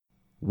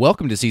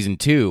Welcome to Season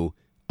 2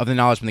 of the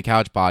Knowledge from the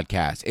Couch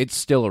podcast. It's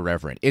still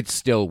irreverent. It's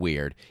still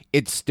weird.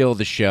 It's still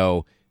the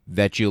show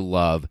that you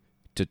love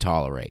to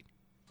tolerate.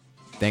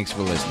 Thanks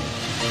for listening.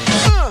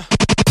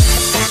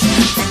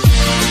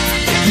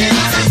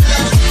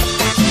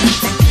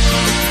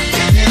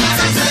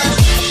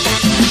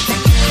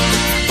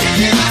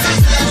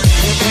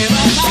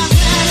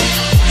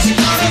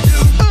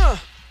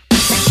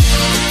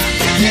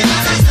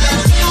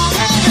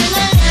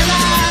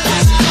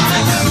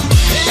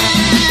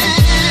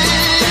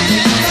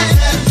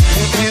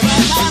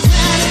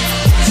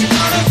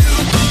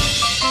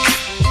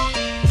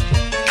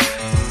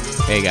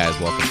 Hey guys,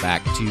 welcome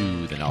back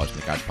to the Knowledge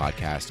from the Couch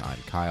podcast.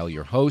 I'm Kyle,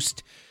 your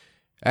host.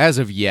 As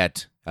of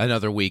yet,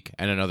 another week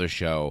and another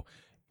show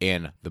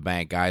in the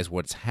bank. Guys,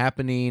 what's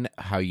happening?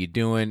 How you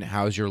doing?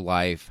 How's your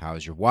life?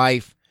 How's your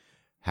wife?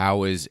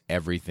 How is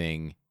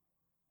everything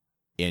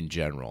in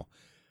general?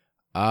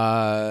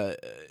 Not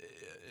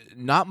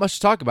much to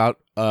talk about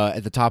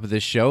at the top of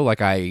this show,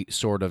 like I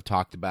sort of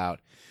talked about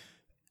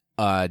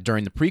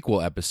during the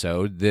prequel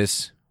episode.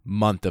 This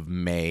month of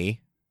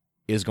May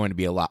is going to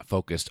be a lot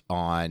focused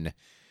on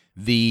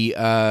the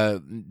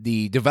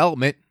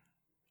development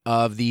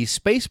of the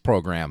space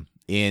program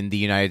in the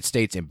United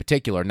States in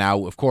particular.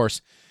 Now, of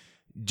course,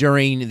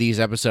 during these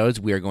episodes,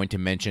 we are going to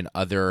mention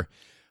other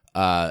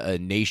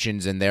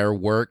nations and their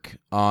work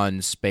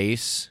on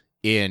space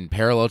in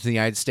parallel to the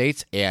United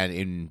States, and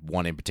in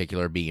one in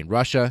particular being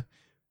Russia,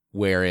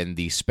 wherein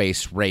the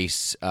space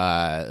race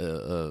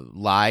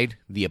lied.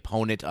 The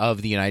opponent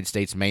of the United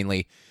States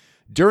mainly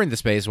during the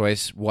space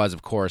race was,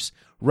 of course,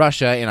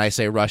 Russia, and I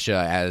say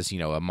Russia as,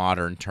 a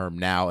modern term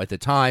now. At the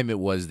time, it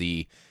was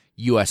the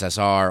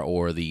USSR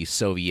or the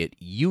Soviet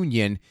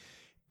Union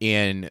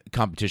in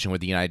competition with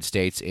the United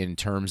States in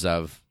terms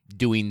of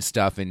doing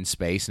stuff in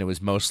space, and it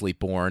was mostly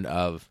born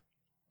of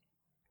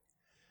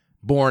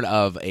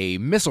a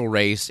missile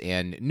race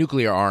and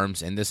nuclear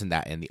arms and this and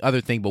that and the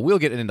other thing. But we'll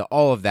get into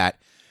all of that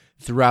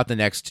throughout the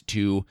next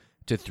 2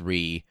 to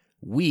 3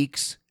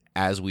 weeks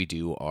as we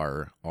do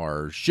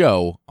our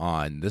show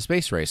on the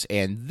space race.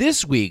 And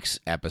this week's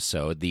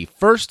episode, the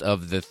first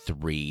of the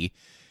 3,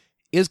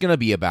 is going to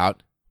be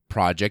about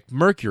Project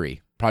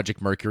Mercury. Project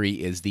Mercury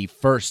is the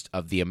first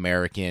of the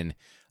American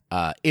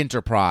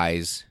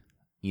enterprise,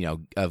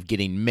 of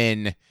getting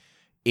men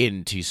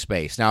into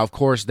space. Now, of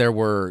course, there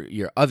were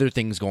other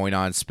things going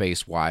on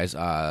space-wise.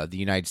 The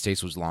United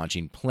States was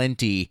launching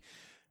plenty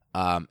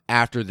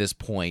after this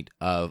point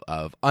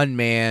of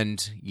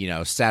unmanned,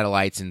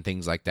 satellites and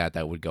things like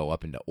that would go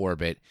up into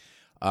orbit.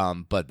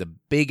 But the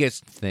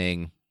biggest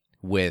thing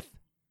with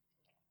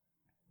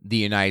the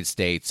United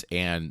States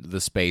and the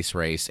space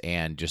race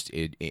and just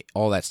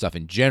all that stuff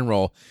in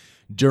general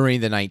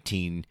during the late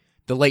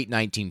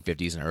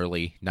 1950s and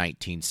early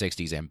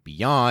 1960s and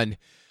beyond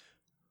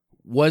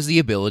was the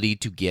ability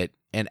to get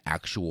an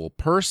actual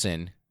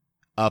person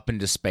up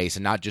into space,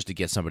 and not just to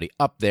get somebody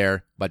up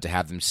there, but to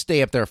have them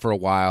stay up there for a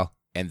while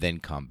and then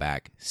come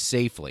back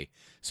safely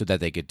so that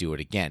they could do it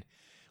again.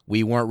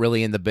 We weren't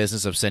really in the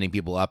business of sending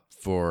people up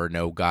for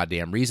no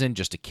goddamn reason,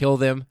 just to kill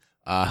them.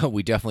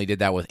 We definitely did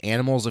that with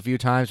animals a few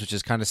times, which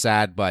is kind of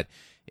sad, but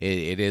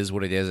it is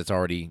what it is. It's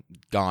already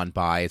gone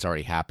by. It's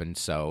already happened.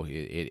 So,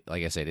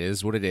 like I said, it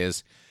is what it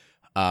is.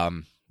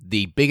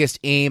 The biggest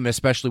aim,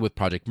 especially with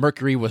Project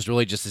Mercury, was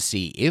really just to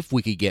see if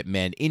we could get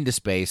men into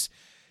space,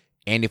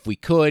 and if we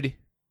could,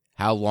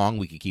 how long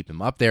we could keep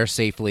them up there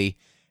safely,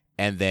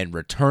 and then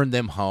return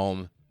them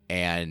home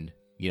and,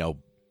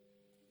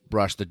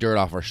 brush the dirt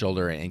off our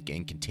shoulder and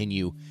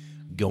continue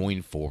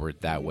going forward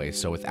that way.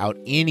 So without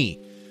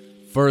any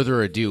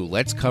further ado,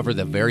 let's cover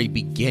the very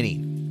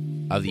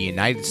beginning of the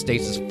United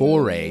States'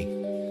 foray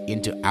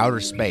into outer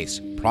space.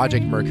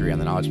 Project Mercury on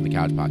the Knowledge from the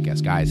Couch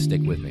podcast. Guys,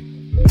 stick with me.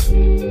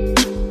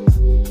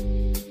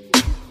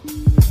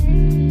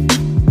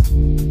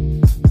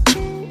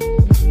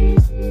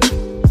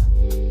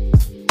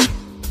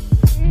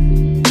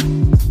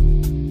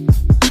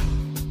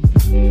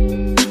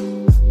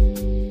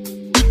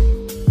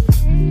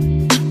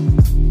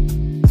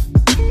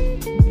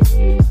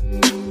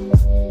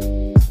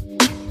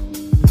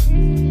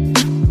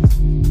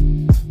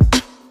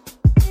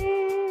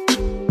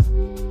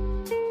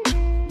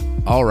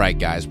 All right,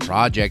 guys,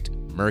 Project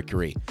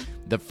Mercury,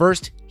 the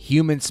first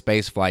human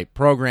spaceflight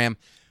program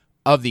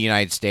of the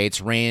United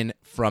States, ran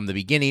from the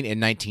beginning in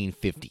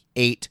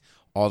 1958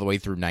 all the way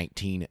through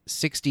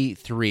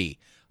 1963.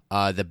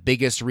 The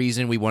biggest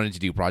reason we wanted to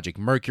do Project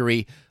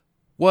Mercury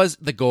was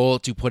the goal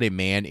to put a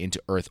man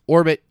into Earth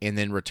orbit and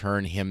then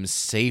return him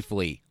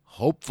safely.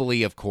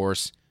 Hopefully, of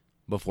course,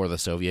 before the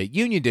Soviet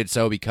Union did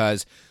so,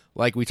 because,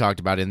 like we talked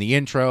about in the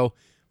intro,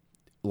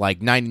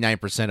 like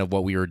 99% of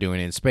what we were doing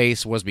in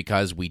space was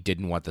because we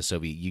didn't want the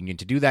Soviet Union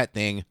to do that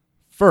thing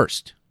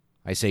first.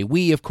 I say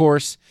we, of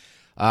course,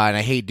 and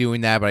I hate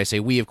doing that, but I say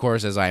we, of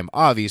course, as I am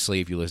obviously,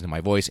 if you listen to my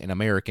voice, an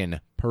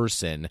American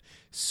person.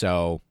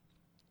 So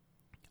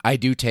I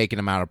do take an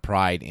amount of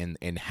pride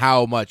in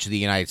how much the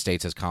United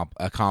States has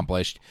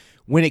accomplished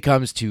when it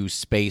comes to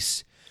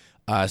space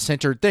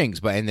centered things.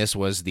 And this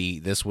was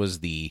the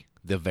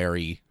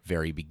very,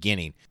 very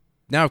beginning.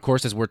 Now, of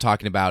course, as we're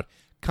talking about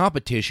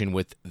competition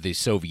with the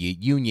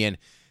Soviet Union,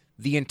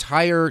 the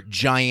entire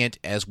giant,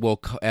 as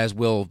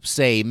we'll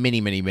say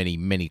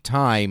many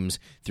times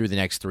through the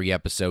next 3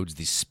 episodes,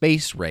 the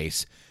space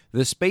race.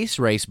 The space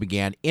race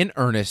began in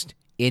earnest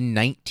in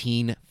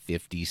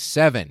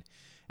 1957,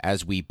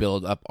 as we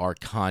build up our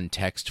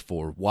context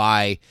for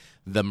why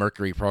the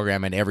Mercury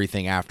program and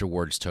everything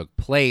afterwards took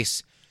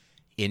place.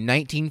 In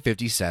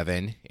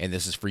 1957, and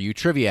this is for you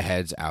trivia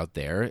heads out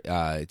there,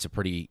 it's a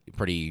pretty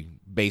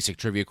basic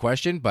trivia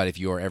question, but if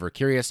you are ever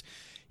curious,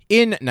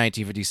 in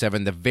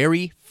 1957, the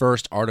very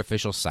first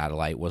artificial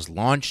satellite was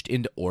launched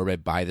into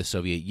orbit by the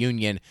Soviet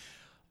Union,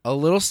 a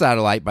little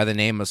satellite by the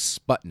name of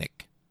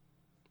Sputnik.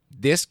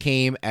 This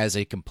came as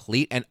a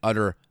complete and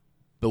utter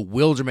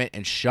bewilderment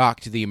and shock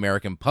to the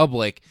American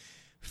public,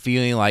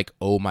 feeling like,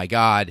 oh my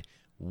God,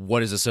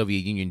 what is the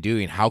Soviet Union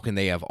doing? How can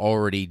they have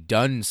already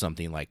done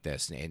something like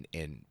this?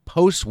 And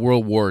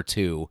post-World War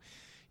II,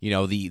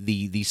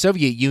 the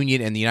Soviet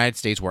Union and the United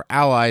States were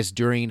allies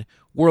during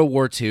World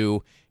War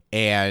II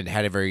and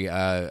had a very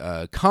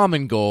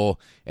common goal,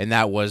 and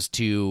that was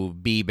to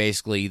be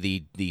basically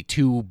the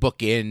two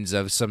bookends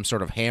of some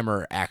sort of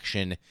hammer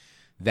action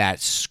that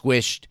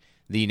squished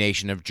the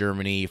nation of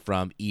Germany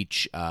from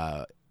each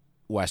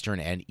Western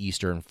and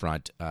Eastern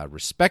Front,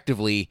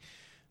 respectively.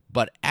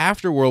 But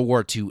after World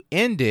War II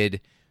ended,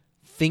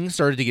 things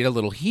started to get a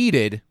little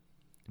heated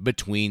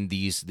between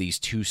these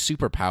two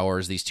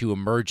superpowers, these two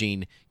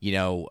emerging,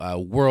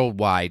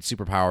 worldwide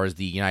superpowers,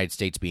 the United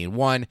States being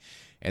one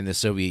and the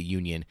Soviet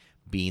Union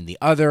being the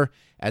other.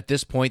 At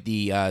this point,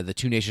 the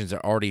two nations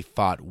had already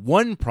fought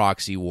one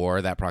proxy war,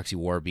 that proxy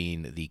war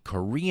being the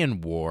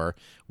Korean War,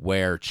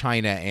 where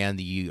China and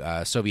the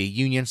Soviet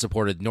Union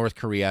supported North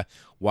Korea,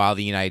 while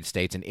the United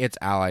States and its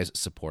allies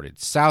supported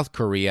South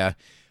Korea,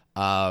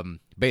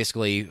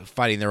 basically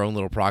fighting their own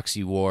little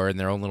proxy war and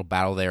their own little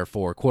battle there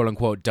for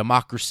quote-unquote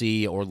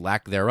democracy or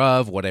lack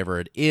thereof, whatever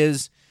it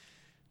is,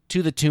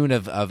 to the tune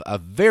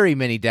of very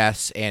many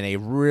deaths and a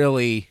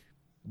really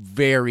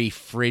very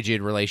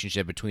frigid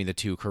relationship between the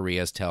two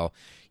Koreas till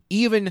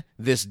even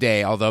this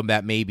day, although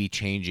that may be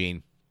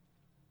changing,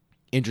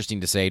 interesting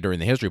to say during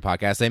the history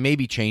podcast, they may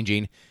be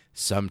changing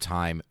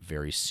sometime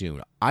very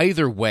soon.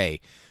 Either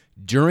way,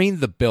 during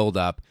the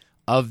buildup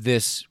of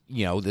this,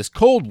 this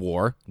Cold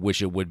War,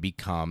 which it would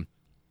become,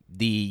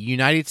 the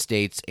United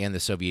States and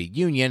the Soviet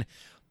Union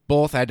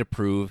both had to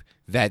prove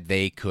that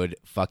they could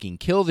fucking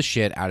kill the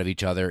shit out of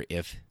each other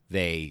if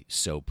they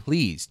so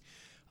pleased.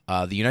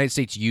 The United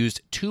States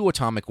used 2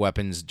 atomic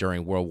weapons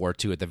during World War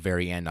II at the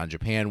very end on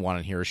Japan, one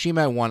on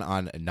Hiroshima, one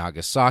on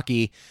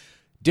Nagasaki,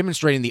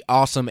 demonstrating the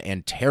awesome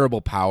and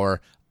terrible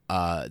power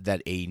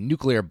that a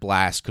nuclear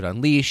blast could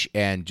unleash.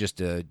 And just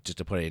to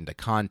put it into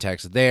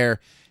context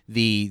there,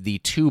 the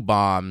 2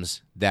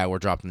 bombs that were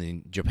dropped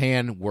in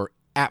Japan were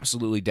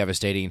absolutely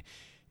devastating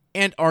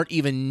and aren't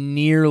even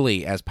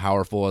nearly as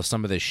powerful as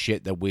some of the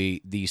shit that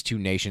these two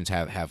nations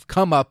have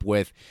come up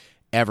with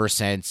ever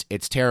since.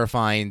 It's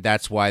terrifying.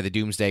 That's why the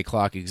doomsday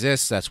clock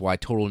exists. That's why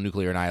total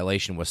nuclear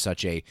annihilation was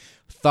such a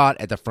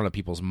thought at the front of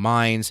people's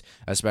minds,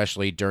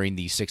 especially during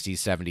the 60s,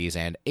 70s,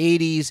 and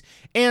 80s.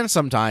 And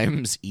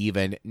sometimes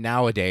even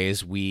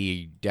nowadays,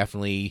 we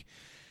definitely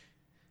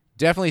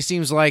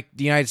seems like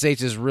the United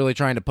States is really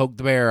trying to poke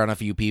the bear on a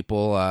few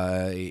people,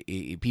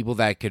 people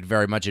that could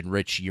very much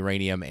enrich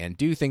uranium and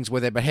do things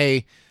with it. But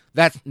hey,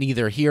 that's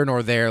neither here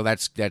nor there.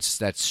 That's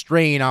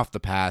straying off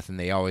the path, and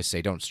they always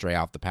say don't stray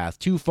off the path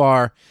too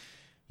far.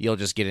 You'll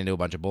just get into a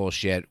bunch of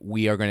bullshit.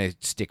 We are going to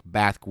stick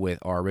back with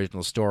our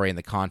original story and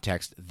the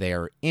context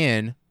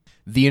therein.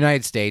 The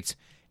United States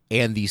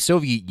and the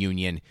Soviet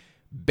Union,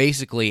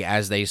 basically,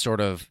 as they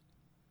sort of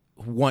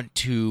want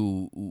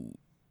to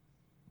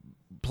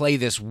play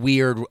this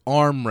weird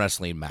arm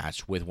wrestling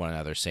match with one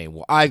another, saying,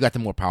 well, I've got the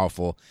more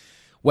powerful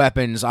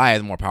weapons, I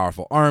have the more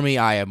powerful army,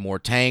 I have more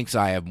tanks,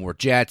 I have more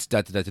jets,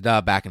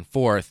 back and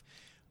forth.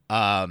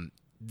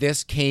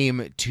 This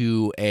came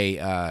to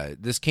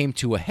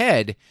a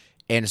head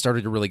and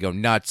started to really go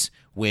nuts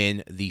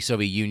when the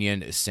Soviet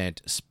Union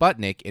sent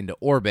Sputnik into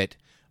orbit,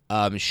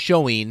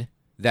 showing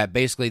that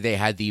basically they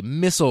had the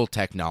missile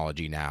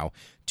technology now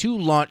to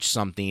launch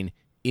something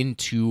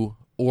into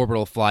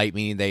orbital flight,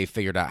 meaning they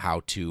figured out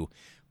how to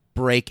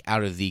break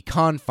out of the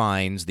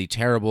confines, the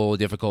terrible,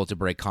 difficult to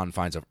break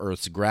confines of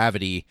Earth's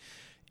gravity,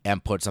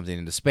 and put something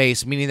into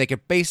space, meaning they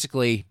could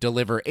basically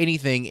deliver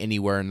anything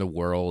anywhere in the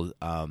world,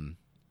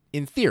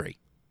 in theory.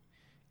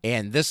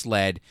 And this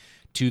led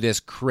to this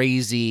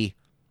crazy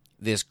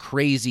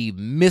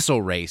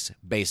missile race,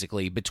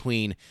 basically,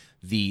 between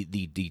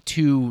the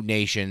two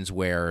nations,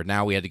 where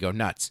now we had to go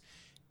nuts.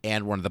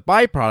 And one of the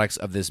byproducts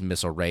of this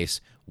missile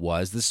race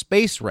was the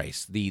space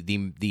race,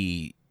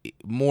 the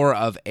more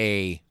of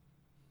a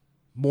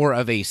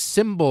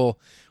symbol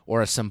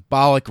or a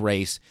symbolic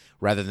race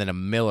rather than a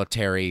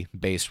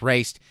military-based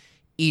race.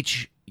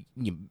 Each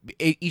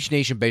each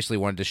nation basically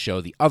wanted to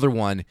show the other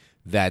one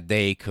that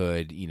they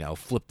could,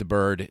 flip the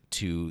bird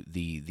to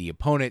the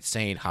opponent,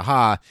 saying,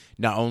 haha,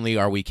 not only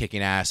are we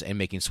kicking ass and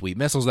making sweet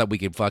missiles that we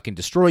can fucking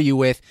destroy you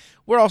with,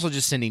 we're also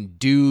just sending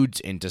dudes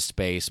into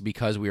space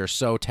because we are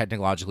so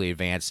technologically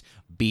advanced.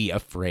 Be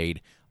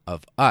afraid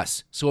of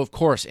us. So, of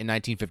course, in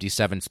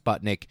 1957,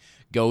 Sputnik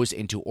goes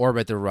into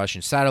orbit, the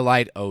Russian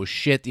satellite. Oh,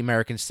 shit, the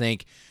Americans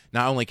think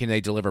not only can they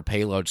deliver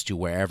payloads to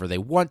wherever they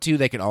want to,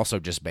 they can also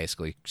just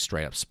basically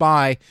straight up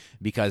spy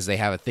because they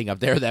have a thing up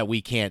there that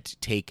we can't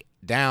take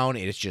down.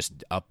 It's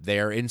just up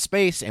there in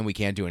space, and we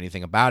can't do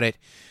anything about it.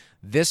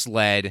 This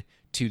led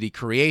to the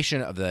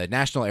creation of the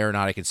National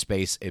Aeronautic and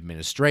Space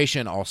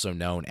Administration, also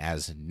known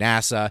as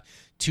NASA,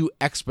 to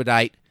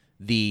expedite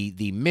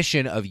the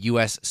mission of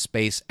U.S.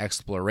 space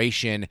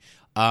exploration,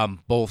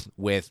 both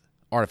with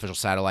artificial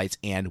satellites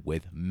and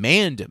with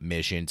manned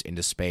missions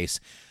into space,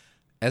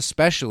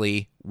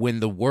 especially when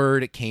the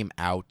word came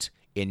out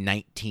in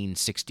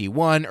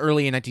 1961,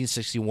 early in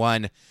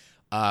 1961,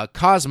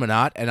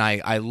 cosmonaut, and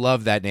I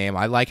love that name.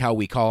 I like how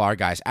we call our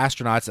guys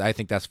astronauts. I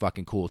think that's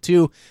fucking cool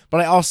too.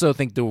 But I also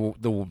think the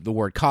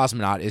word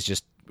cosmonaut is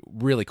just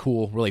really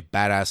cool, really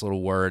badass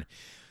little word.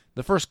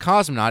 The first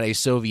cosmonaut, a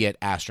Soviet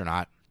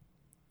astronaut,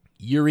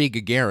 Yuri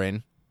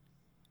Gagarin,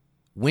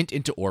 went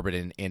into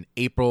orbit in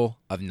April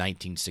of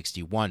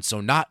 1961.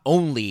 So not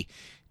only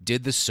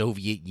did the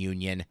Soviet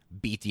Union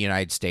beat the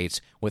United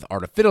States with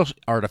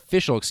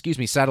artificial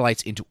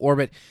satellites into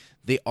orbit,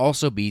 they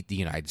also beat the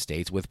United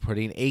States with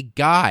putting a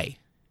guy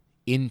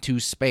into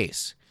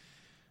space.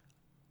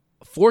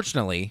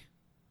 Fortunately,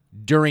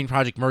 during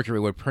Project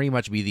Mercury would pretty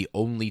much be the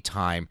only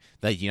time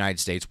that the United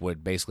States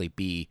would basically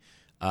be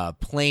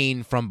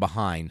playing from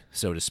behind,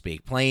 so to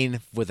speak,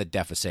 playing with a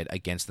deficit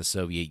against the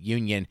Soviet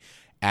Union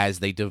as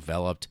they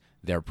developed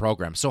their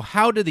program. So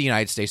how did the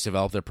United States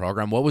develop their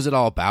program? What was it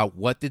all about?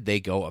 What did they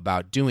go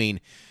about doing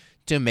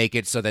to make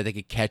it so that they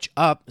could catch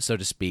up, so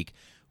to speak,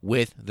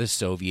 with the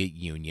Soviet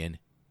Union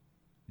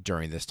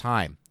during this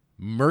time?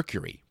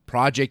 Mercury,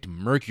 Project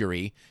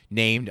Mercury,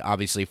 named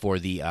obviously for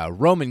the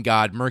Roman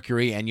god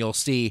Mercury, and you'll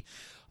see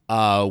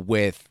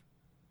with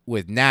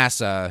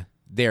NASA,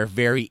 they're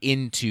very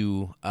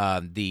into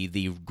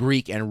the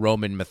Greek and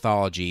Roman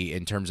mythology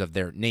in terms of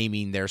their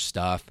naming their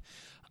stuff.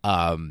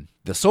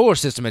 The solar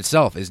system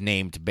itself is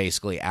named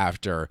basically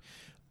after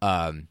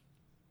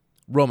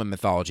Roman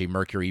mythology,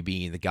 Mercury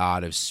being the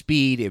god of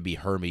speed. It would be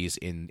Hermes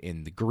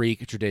in the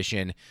Greek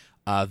tradition.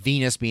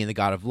 Venus being the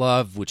god of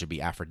love, which would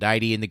be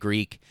Aphrodite in the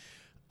Greek.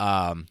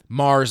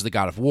 Mars, the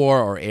god of war,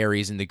 or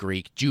Ares in the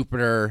Greek.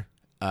 Jupiter,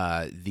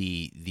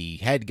 the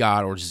head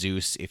god, or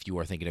Zeus, if you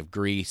are thinking of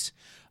Greece.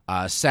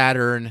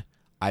 Saturn,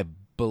 I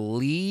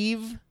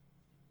believe,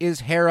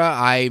 is Hera.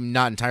 I'm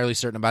not entirely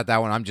certain about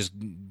that one. I'm just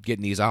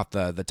getting these off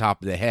the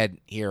top of the head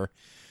here.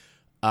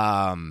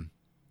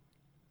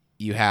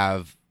 You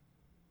have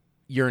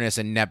Uranus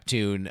and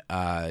Neptune.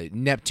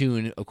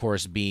 Neptune, of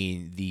course,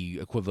 being the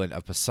equivalent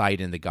of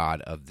Poseidon, the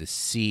god of the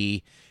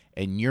sea,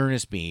 and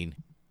Uranus being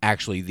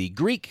actually the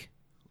Greek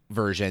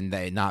version,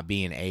 that not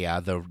being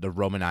the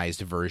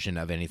Romanized version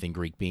of anything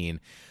Greek, being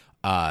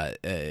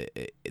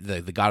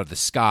the god of the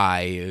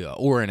sky,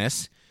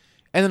 Uranus.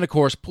 And then, of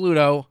course,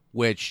 Pluto,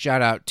 which,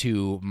 shout out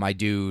to my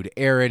dude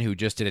Aaron, who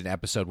just did an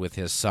episode with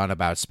his son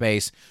about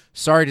space.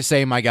 Sorry to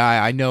say, my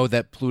guy, I know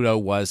that Pluto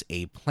was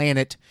a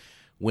planet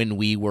when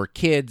we were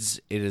kids.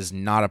 It is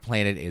not a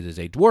planet. It is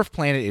a dwarf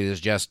planet. It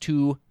is just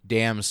too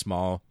damn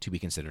small to be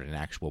considered an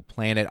actual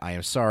planet. I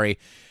am sorry.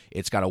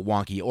 It's got a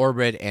wonky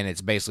orbit, and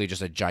it's basically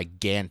just a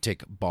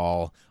gigantic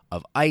ball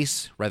of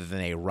ice rather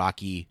than a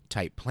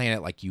rocky-type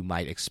planet like you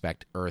might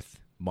expect Earth,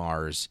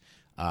 Mars,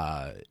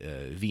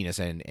 Venus,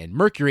 and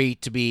Mercury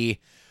to be.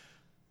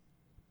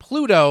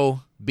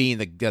 Pluto being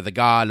the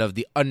god of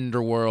the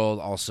underworld,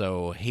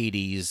 also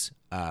Hades,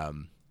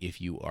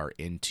 if you are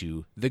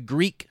into the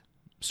Greek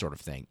sort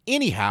of thing.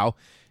 Anyhow,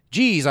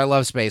 geez, I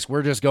love space.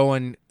 We're just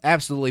going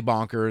absolutely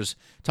bonkers,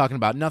 talking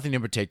about nothing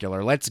in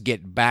particular. Let's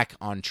get back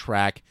on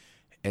track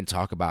and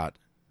talk about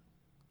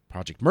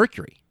Project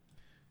Mercury.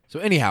 So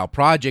anyhow,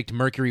 Project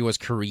Mercury was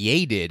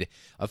created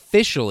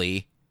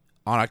officially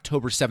on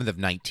October 7th of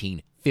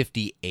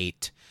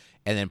 1958,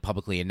 and then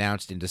publicly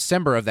announced in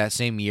December of that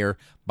same year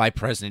by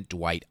President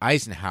Dwight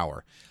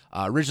Eisenhower.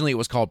 Originally, it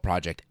was called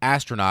Project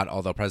Astronaut,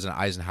 although President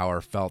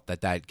Eisenhower felt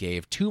that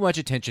gave too much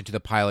attention to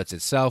the pilots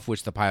itself,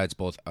 which the pilots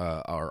both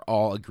are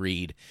all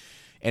agreed.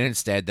 And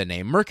instead, the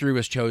name Mercury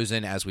was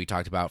chosen, as we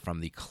talked about from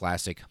the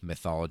classic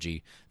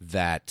mythology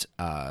that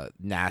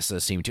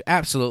NASA seemed to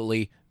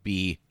absolutely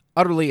be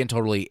utterly and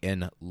totally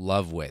in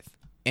love with.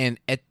 And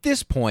at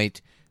this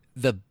point,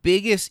 the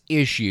biggest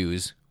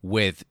issues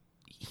with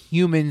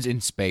humans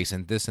in space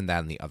and this and that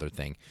and the other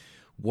thing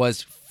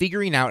was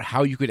figuring out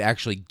how you could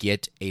actually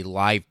get a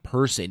live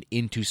person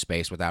into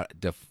space without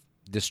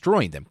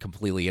destroying them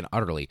completely and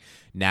utterly.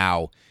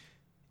 Now,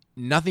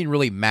 nothing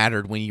really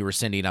mattered when you were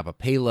sending up a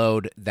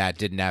payload that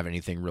didn't have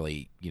anything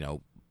really,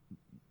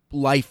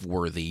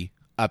 life-worthy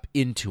up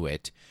into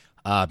it.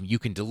 You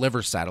can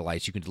deliver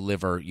satellites, you can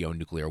deliver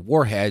nuclear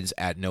warheads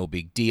at no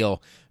big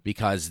deal,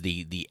 because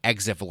the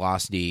exit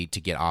velocity to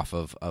get off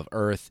of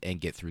Earth and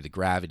get through the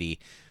gravity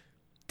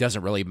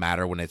doesn't really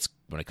matter when it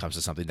comes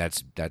to something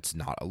that's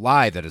not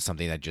alive, that is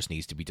something that just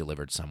needs to be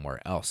delivered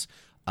somewhere else.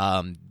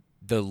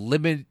 The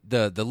limit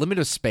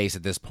of space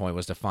at this point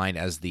was defined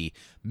as the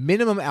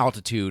minimum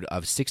altitude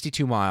of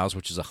 62 miles,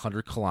 which is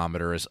 100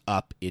 kilometers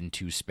up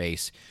into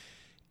space.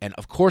 And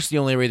of course, the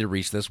only way to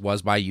reach this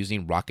was by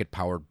using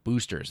rocket-powered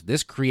boosters.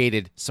 This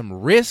created some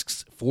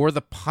risks for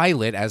the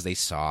pilot, as they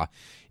saw,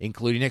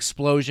 including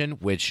explosion,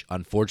 which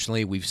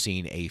unfortunately we've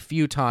seen a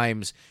few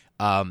times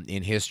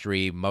in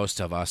history. Most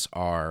of us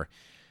are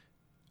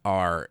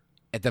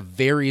at the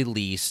very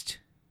least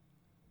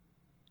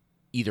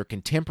either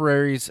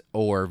contemporaries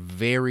or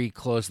very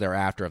close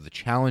thereafter of the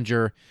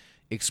Challenger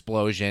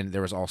explosion.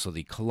 There was also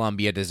the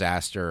Columbia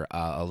disaster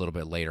a little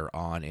bit later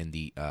on in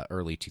the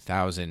early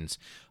 2000s.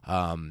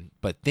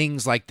 But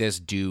things like this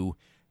do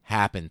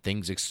happen.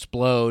 Things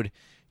explode.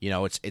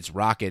 It's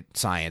rocket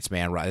science,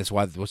 man. That's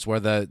where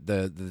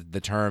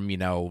the term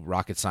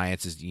rocket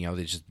science is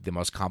just the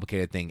most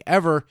complicated thing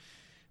ever,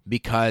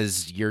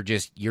 because you're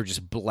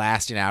just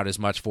blasting out as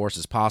much force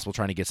as possible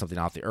trying to get something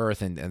off the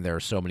Earth, and there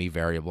are so many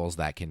variables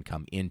that can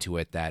come into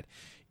it that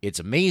it's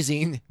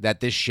amazing that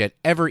this shit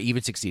ever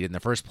even succeeded in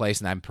the first place.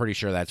 And I'm pretty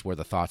sure that's where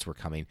the thoughts were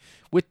coming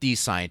with these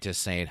scientists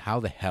saying,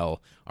 how the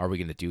hell are we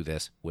going to do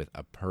this with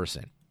a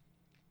person?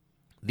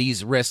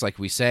 These risks, like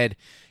we said,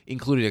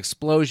 included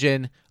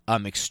explosion,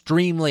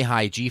 extremely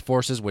high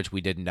G-forces, which we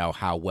didn't know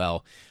how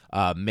well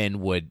men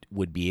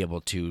would be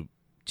able to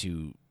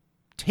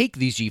take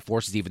these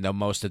G-forces, even though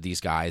most of these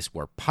guys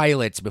were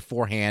pilots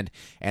beforehand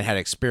and had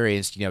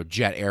experienced,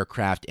 jet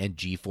aircraft and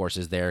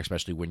G-forces there,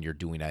 especially when you're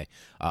doing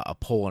a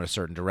pull in a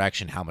certain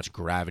direction, how much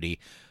gravity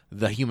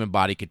the human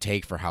body could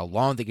take for how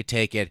long they could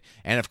take it,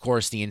 and of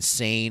course the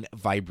insane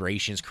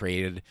vibrations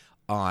created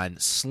on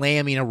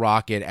slamming a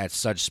rocket at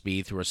such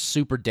speed through a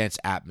super dense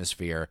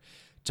atmosphere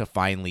to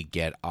finally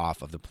get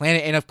off of the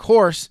planet. And of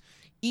course,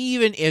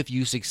 even if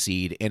you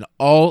succeed in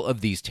all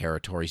of these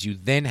territories, you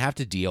then have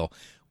to deal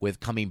with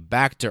coming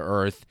back to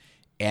Earth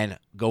and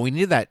going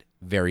into that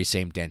very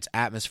same dense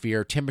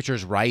atmosphere,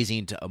 temperatures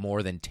rising to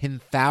more than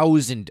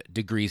 10,000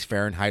 degrees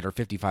Fahrenheit or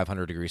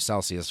 5,500 degrees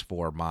Celsius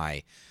for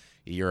my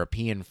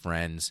European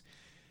friends,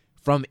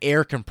 from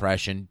air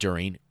compression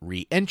during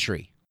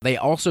re-entry. They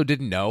also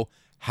didn't know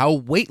how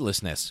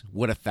weightlessness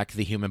would affect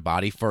the human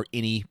body for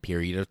any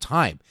period of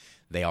time.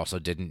 They also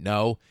didn't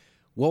know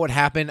what would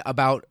happen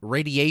about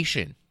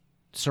radiation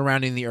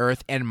surrounding the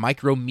Earth and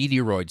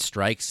micrometeoroid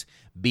strikes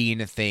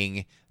being a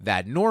thing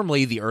that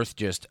normally the Earth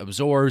just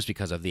absorbs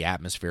because of the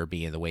atmosphere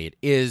being the way it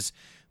is.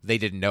 They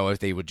didn't know if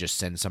they would just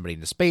send somebody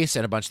into space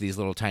and a bunch of these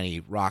little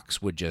tiny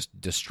rocks would just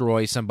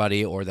destroy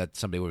somebody, or that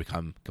somebody would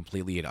become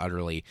completely and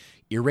utterly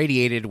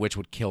irradiated, which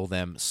would kill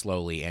them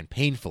slowly and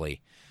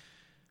painfully.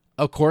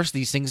 Of course,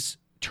 these things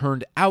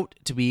turned out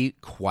to be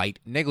quite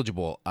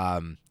negligible.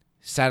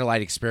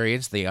 Satellite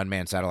experience, the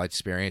unmanned satellite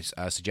experience,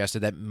 suggested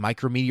that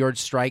micrometeoroid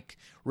strike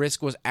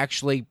risk was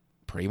actually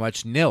pretty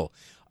much nil.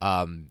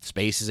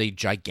 Space is a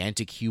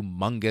gigantic,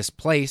 humongous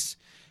place,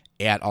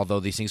 and although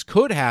these things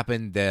could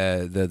happen,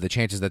 the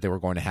chances that they were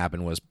going to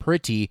happen was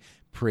pretty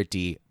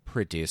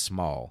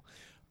small.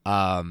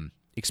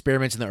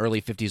 Experiments in the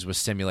early 50s with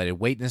simulated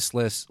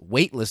weightlessness,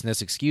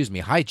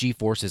 high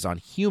G-forces on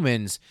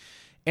humans,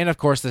 and of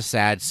course the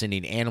sad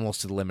sending animals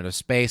to the limit of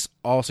space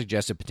all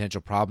suggested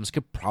potential problems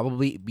could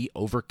probably be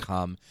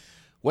overcome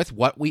with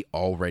what we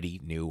already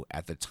knew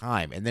at the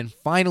time. And then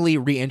finally,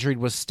 re-entry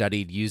was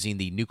studied using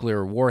the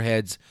nuclear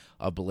warheads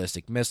of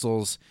ballistic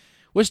missiles,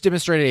 which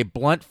demonstrated a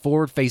blunt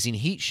forward-facing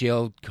heat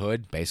shield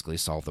could basically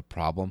solve the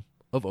problem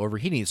of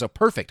overheating. So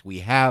perfect. We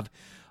have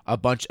a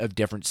bunch of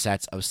different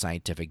sets of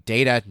scientific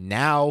data.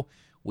 Now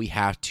we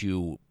have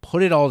to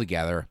put it all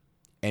together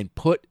and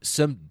put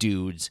some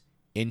dudes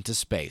into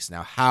space.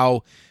 Now,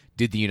 how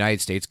did the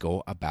United States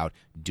go about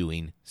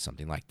doing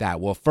something like that?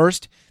 Well,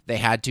 first, they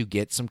had to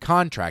get some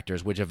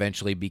contractors, which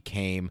eventually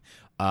became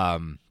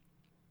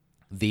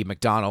the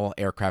McDonnell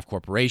Aircraft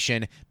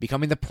Corporation,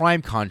 becoming the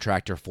prime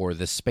contractor for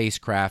the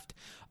spacecraft,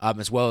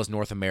 as well as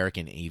North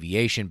American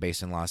Aviation,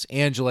 based in Los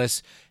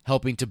Angeles,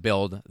 helping to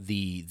build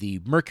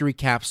the Mercury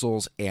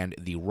capsules and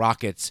the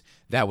rockets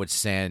that would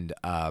send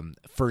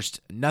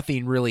first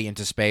nothing really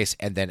into space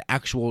and then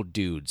actual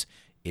dudes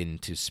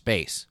into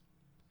space.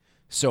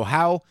 So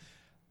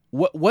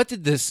what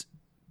did this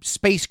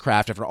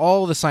spacecraft, after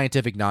all the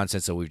scientific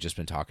nonsense that we've just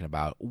been talking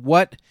about,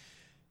 what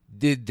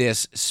did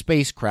this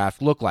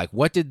spacecraft look like?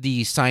 What did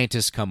the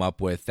scientists come up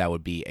with that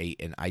would be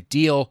an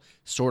ideal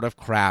sort of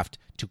craft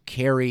to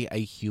carry a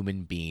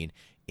human being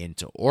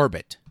into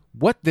orbit?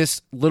 What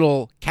this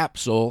little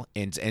capsule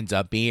ends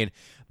up being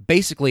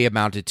basically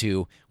amounted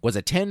to was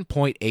a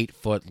 10.8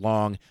 foot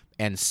long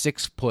and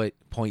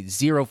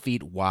 6.0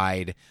 feet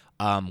wide,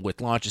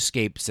 with launch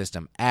escape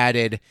system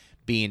added,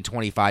 being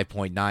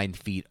 25.9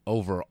 feet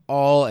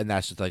overall, and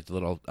that's just like the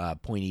little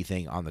pointy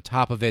thing on the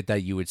top of it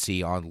that you would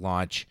see on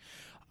launch.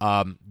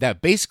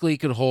 that basically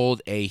could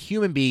hold a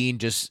human being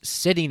just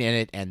sitting in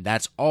it, and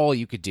that's all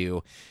you could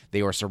do.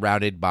 They were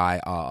surrounded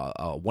by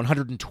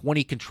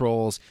 120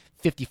 controls,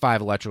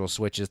 55 electrical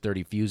switches,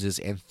 30 fuses,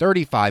 and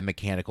 35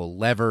 mechanical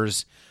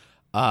levers.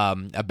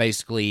 A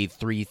basically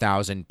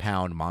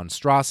 3,000-pound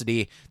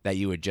monstrosity that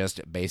you would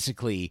just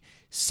basically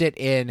sit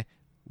in,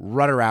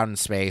 run around in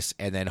space,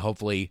 and then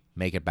hopefully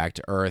make it back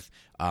to Earth.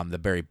 The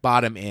very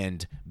bottom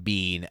end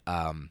being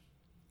a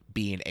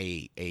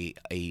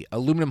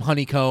aluminum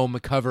honeycomb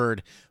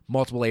covered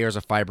multiple layers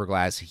of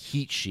fiberglass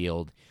heat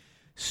shield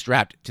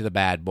strapped to the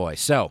bad boy.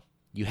 So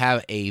you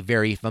have a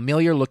very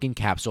familiar looking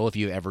capsule. If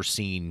you've ever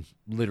seen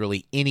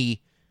literally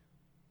any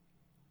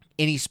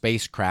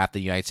spacecraft the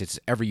United States has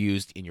ever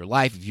used in your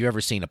life, if you've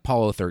ever seen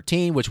Apollo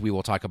 13, which we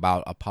will talk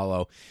about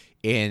Apollo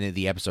in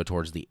the episode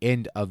towards the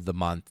end of the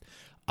month,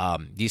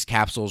 these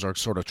capsules are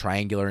sort of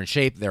triangular in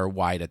shape. They're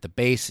wide at the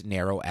base,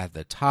 narrow at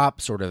the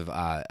top, sort of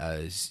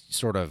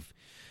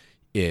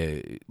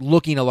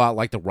looking a lot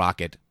like the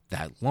rocket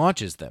that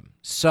launches them.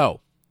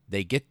 So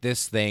they get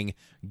this thing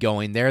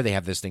going there. They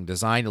have this thing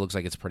designed. It looks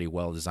like it's pretty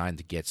well designed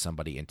to get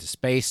somebody into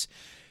space.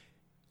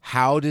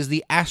 How does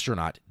the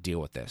astronaut deal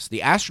with this?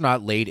 The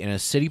astronaut laid in a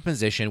sitting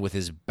position with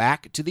his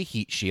back to the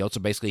heat shield. So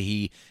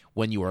basically,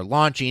 when you were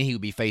launching, he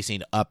would be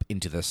facing up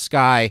into the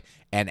sky.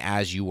 And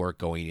as you were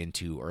going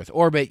into Earth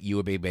orbit, you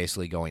would be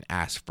basically going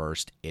ass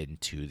first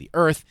into the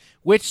Earth,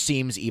 which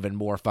seems even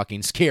more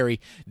fucking scary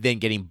than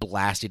getting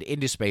blasted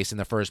into space in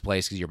the first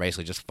place, because you're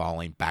basically just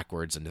falling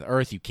backwards into the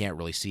Earth. You can't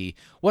really see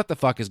what the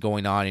fuck is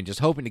going on, and just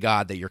hoping to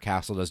God that your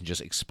capsule doesn't just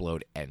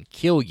explode and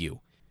kill you.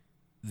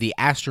 The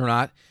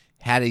astronaut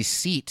had a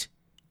seat.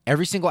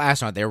 Every single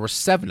astronaut, there were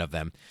 7 of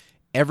them,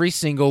 every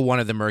single one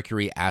of the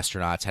Mercury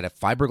astronauts had a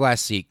fiberglass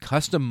seat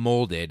custom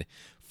molded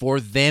for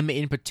them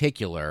in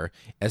particular,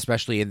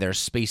 especially in their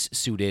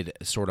space-suited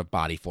sort of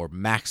body, for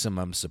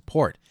maximum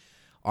support.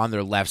 On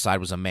their left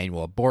side was a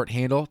manual abort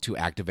handle to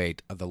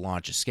activate the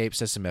launch escape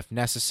system if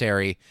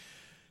necessary.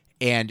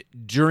 And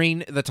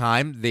during the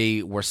time,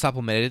 they were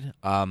supplemented,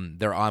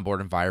 their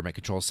onboard environment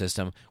control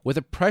system, with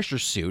a pressure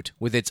suit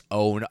with its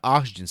own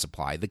oxygen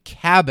supply. The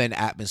cabin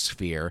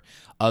atmosphere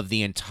of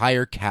the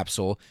entire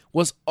capsule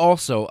was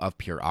also of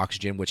pure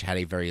oxygen, which had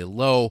a very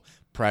low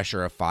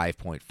pressure of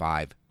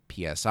 5.5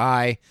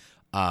 psi,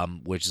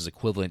 which is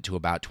equivalent to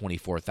about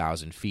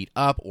 24,000 feet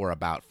up, or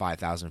about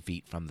 5,000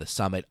 feet from the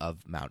summit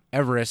of Mount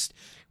Everest,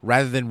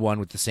 rather than one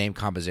with the same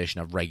composition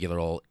of regular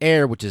old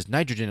air, which is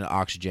nitrogen and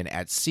oxygen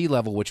at sea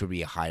level, which would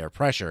be a higher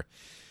pressure.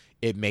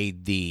 It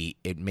made the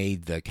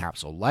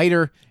capsule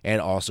lighter,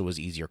 and also was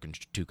easier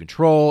to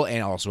control,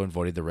 and also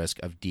avoided the risk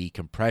of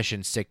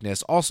decompression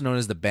sickness, also known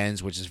as the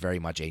bends, which is very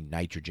much a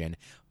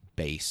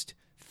nitrogen-based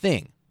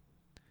thing.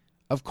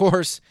 Of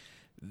course,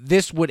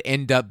 this would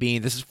end up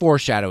being, this is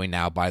foreshadowing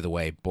now, by the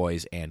way,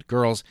 boys and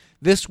girls,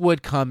 this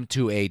would come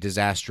to a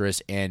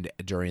disastrous end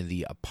during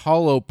the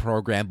Apollo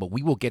program, but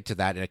we will get to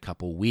that in a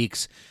couple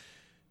weeks.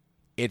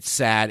 It's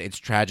sad, it's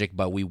tragic,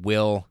 but we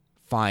will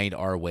find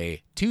our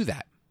way to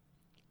that.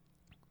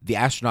 The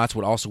astronauts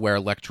would also wear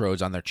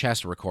electrodes on their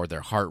chest to record their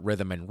heart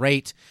rhythm and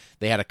rate.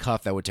 They had a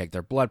cuff that would take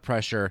their blood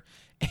pressure,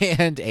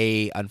 and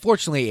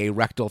unfortunately, a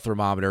rectal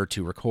thermometer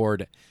to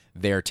record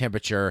their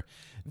temperature.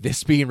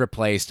 This being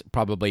replaced,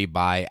 probably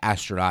by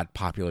astronaut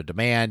popular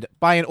demand,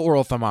 by an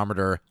oral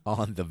thermometer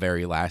on the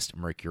very last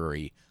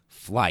Mercury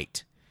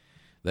flight.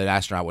 The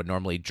astronaut would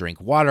normally drink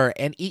water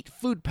and eat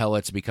food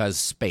pellets because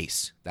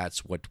space,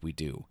 that's what we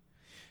do.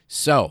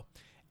 So,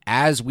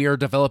 as we are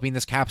developing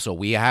this capsule,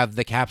 we have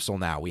the capsule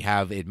now. We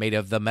have it made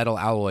of the metal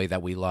alloy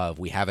that we love.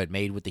 We have it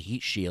made with the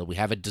heat shield. We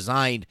have it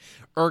designed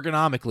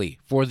ergonomically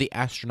for the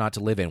astronaut to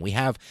live in. We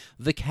have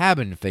the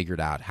cabin figured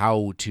out,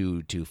 how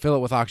to fill it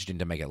with oxygen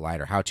to make it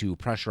lighter, how to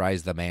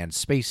pressurize the manned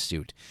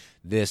spacesuit,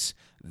 this,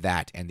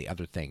 that, and the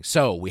other thing.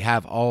 So we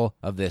have all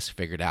of this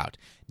figured out.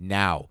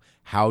 Now,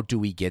 how do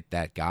we get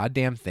that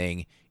goddamn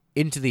thing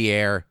into the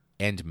air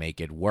and make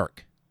it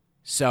work?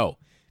 So,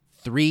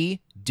 3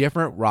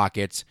 different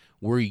rockets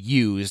were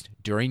used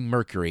during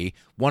Mercury,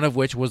 one of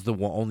which was the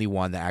only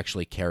one that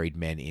actually carried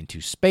men into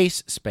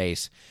space.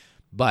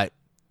 But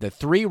the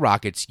 3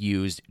 rockets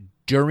used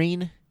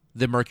during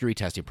the Mercury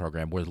testing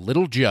program were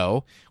Little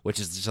Joe, which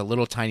is just a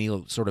little tiny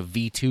sort of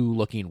V2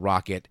 looking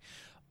rocket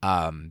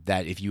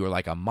that if you were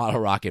like a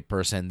model rocket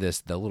person,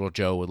 the Little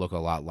Joe would look a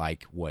lot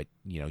like what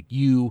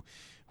you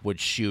would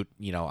shoot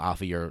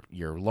off of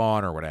your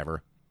lawn or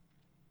whatever.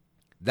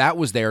 That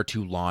was there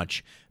to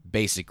launch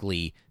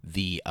basically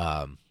the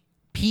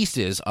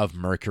pieces of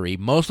Mercury,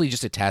 mostly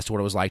just to test what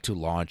it was like to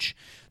launch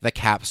the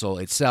capsule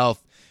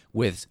itself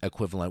with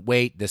equivalent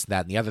weight, this,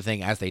 that, and the other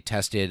thing, as they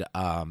tested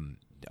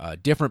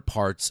different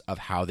parts of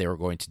how they were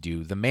going to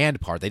do the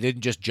manned part. They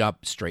didn't just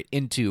jump straight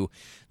into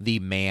the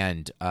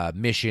manned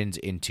missions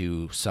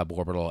into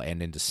suborbital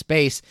and into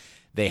space.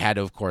 They had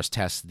to, of course,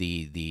 test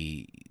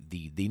the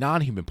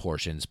non-human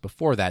portions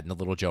before that, and the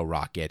Little Joe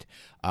rocket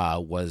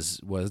was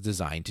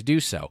designed to do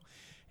so.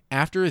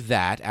 After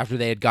that, after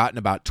they had gotten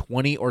about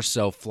 20 or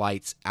so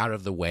flights out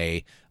of the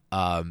way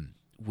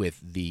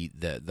with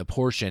the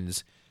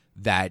portions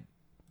that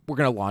we're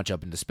going to launch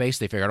up into space.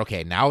 They figured,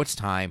 okay, now it's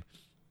time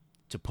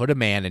to put a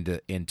man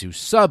into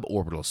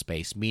suborbital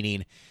space,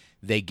 meaning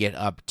they get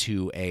up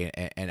to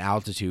an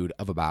altitude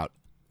of about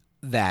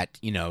that,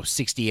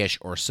 60-ish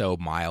or so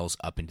miles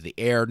up into the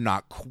air,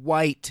 not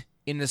quite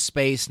into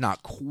space,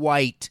 not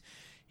quite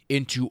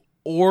into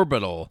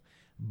orbital,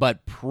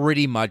 but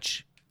pretty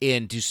much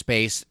into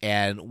space,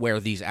 and where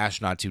these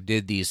astronauts who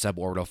did these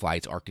suborbital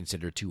flights are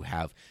considered to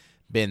have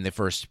been the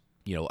first,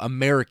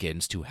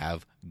 Americans to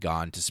have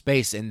gone to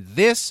space. And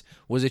this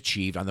was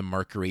achieved on the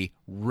Mercury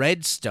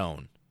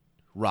Redstone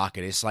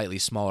rocket, a slightly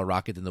smaller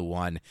rocket than the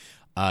one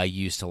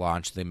used to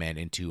launch the men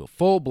into a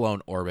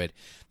full-blown orbit.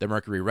 The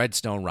Mercury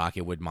Redstone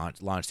rocket would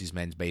launch these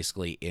men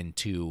basically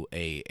into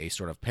a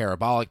sort of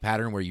parabolic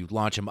pattern where you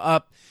launch them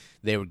up,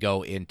 they would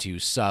go into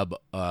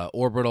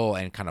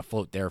suborbital and kind of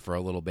float there for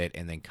a little bit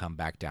and then come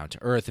back down to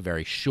Earth.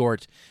 Very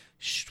short,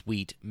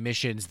 sweet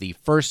missions. The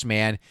first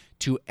man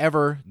to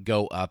ever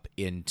go up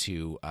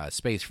into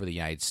space for the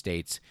United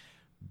States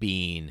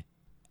being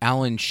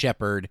Alan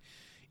Shepard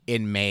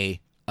in May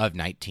of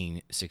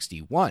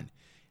 1961.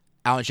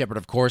 Alan Shepard,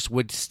 of course,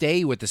 would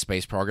stay with the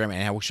space program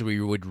and actually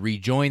would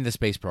rejoin the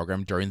space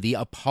program during the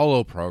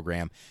Apollo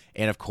program,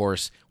 and of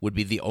course would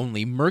be the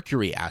only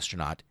Mercury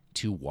astronaut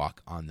to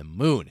walk on the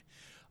moon.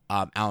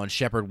 Alan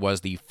Shepard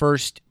was the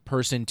first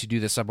person to do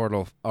the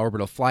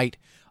suborbital flight.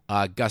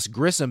 Gus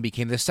Grissom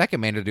became the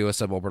second man to do a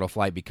suborbital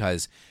flight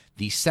because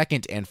the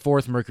second and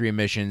fourth Mercury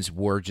missions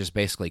were just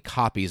basically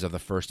copies of the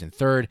first and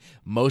third,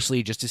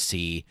 mostly just to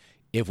see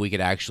if we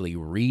could actually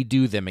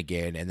redo them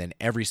again, and then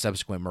every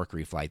subsequent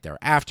Mercury flight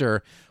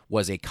thereafter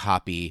was a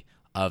copy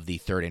of the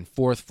third and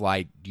fourth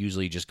flight,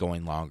 usually just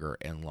going longer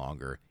and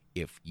longer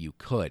if you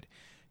could.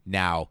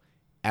 Now,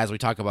 as we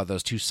talk about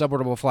those two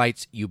suborbital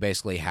flights, you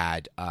basically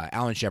had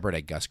Alan Shepard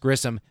and Gus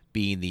Grissom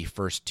being the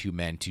first two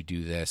men to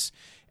do this,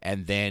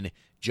 and then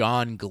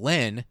John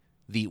Glenn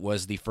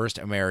was the first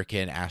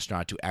American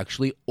astronaut to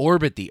actually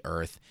orbit the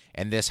Earth,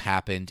 and this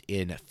happened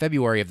in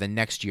February of the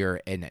next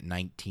year in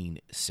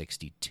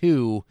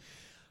 1962.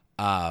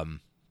 And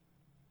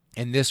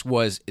this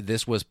was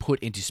put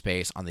into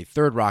space on the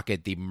third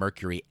rocket, the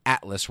Mercury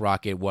Atlas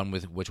rocket, one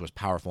which was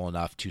powerful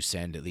enough to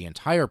send the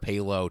entire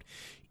payload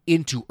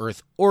into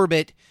Earth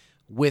orbit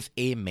with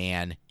a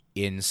man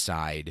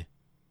inside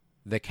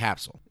the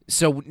capsule.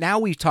 So now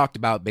we've talked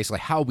about basically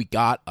how we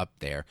got up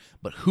there,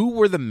 but who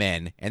were the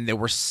men, and there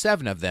were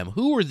 7 of them,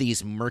 who were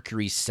these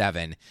Mercury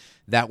 7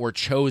 that were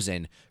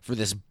chosen for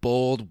this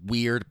bold,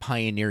 weird,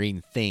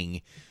 pioneering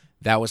thing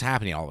that was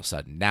happening all of a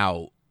sudden?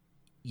 Now,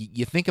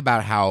 you think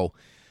about how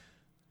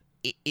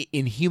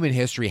in human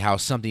history, how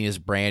something is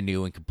brand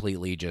new and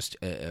completely just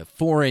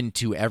foreign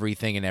to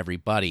everything and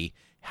everybody,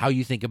 how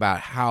you think about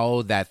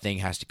how that thing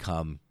has to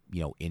come,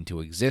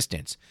 into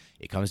existence.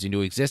 It comes into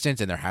existence,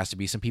 and there has to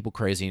be some people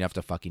crazy enough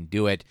to fucking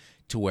do it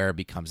to where it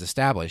becomes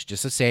established.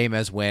 Just the same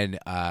as when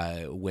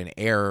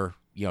air,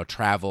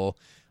 travel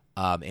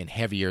in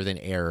heavier than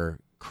air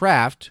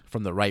craft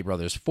from the Wright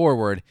brothers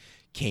forward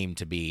came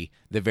to be.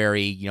 The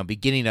very,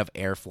 beginning of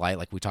air flight,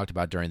 like we talked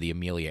about during the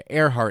Amelia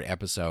Earhart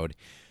episode,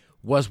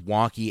 was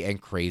wonky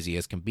and crazy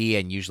as can be,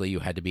 and usually you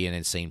had to be an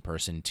insane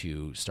person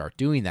to start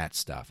doing that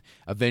stuff.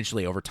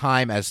 Eventually, over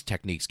time, as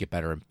techniques get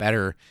better and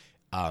better,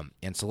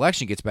 and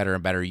selection gets better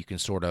and better, you can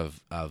sort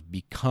of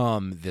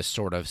become this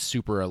sort of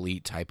super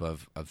elite type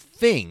of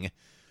thing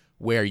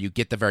where you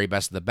get the very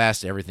best of the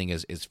best. Everything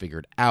is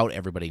figured out.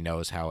 Everybody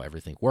knows how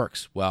everything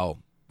works. Well,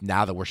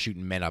 now that we're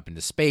shooting men up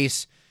into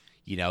space,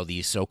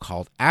 these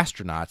so-called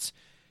astronauts,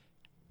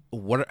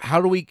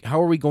 how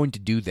are we going to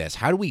do this?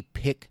 How do we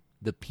pick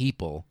the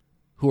people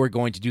who are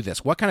going to do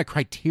this? What kind of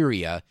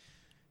criteria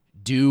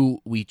do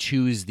we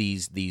choose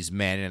these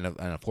men? And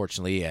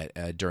unfortunately,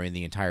 during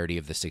the entirety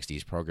of the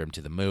 60s program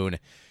to the moon,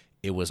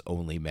 it was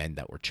only men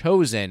that were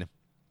chosen.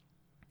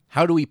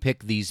 How do we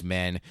pick these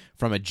men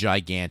from a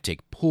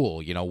gigantic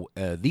pool?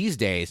 These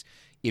days,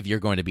 if you're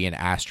going to be an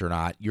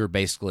astronaut, you're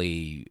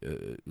basically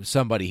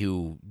somebody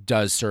who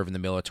does serve in the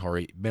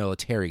military,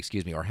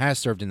 or has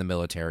served in the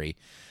military.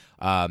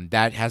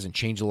 That hasn't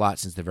changed a lot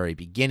since the very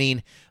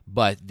beginning,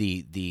 but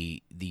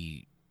the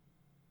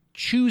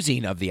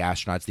choosing of the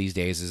astronauts these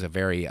days is a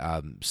very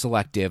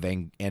selective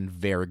and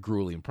very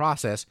grueling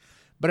process.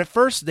 But at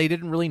first, they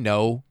didn't really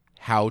know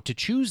how to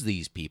choose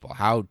these people,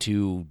 how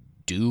to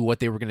do what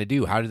they were going to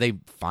do. How did they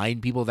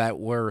find people that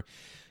were,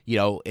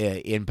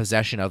 in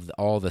possession of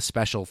all the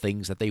special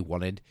things that they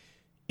wanted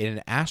in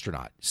an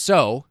astronaut?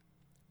 So,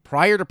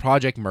 prior to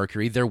Project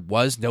Mercury, there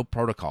was no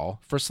protocol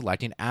for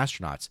selecting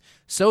astronauts.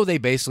 So they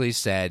basically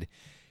said,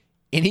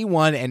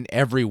 anyone and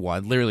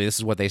everyone, literally this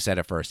is what they said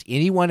at first,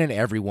 anyone and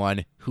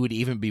everyone who would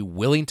even be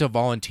willing to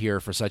volunteer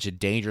for such a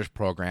dangerous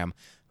program,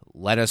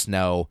 let us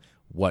know,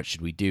 what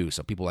should we do?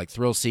 So people like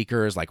thrill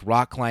seekers, like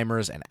rock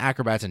climbers and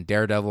acrobats and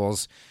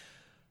daredevils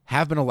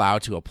have been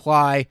allowed to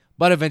apply,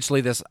 but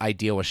eventually this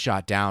idea was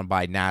shot down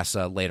by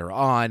NASA later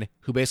on,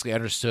 who basically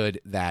understood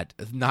that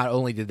not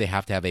only did they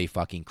have to have a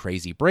fucking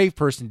crazy brave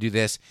person do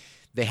this,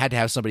 they had to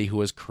have somebody who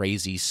was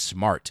crazy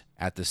smart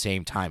at the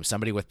same time,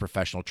 somebody with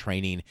professional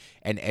training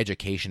and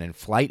education in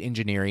flight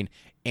engineering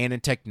and in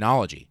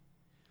technology.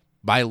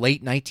 By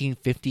late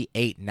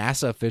 1958,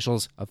 NASA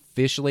officials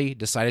officially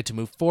decided to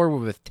move forward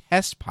with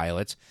test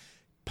pilots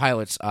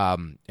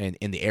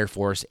in the Air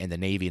Force and the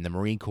Navy and the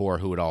Marine Corps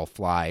who would all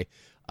fly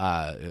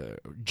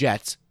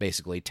jets,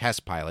 basically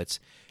test pilots,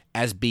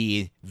 as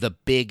being the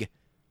big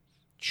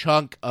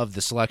chunk of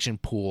the selection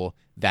pool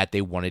that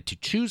they wanted to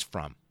choose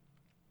from.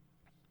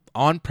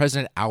 On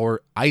President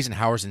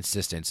Eisenhower's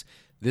insistence,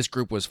 this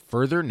group was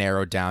further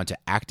narrowed down to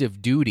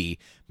active duty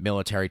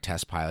military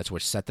test pilots,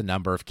 which set the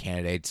number of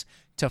candidates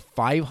to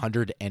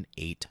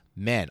 508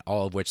 men,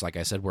 all of which, like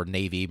I said, were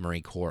Navy,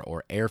 Marine Corps,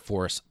 or Air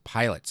Force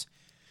pilots.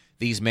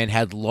 These men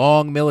had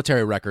long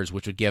military records,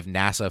 which would give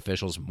NASA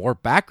officials more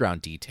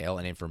background detail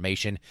and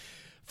information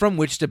from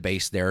which to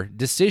base their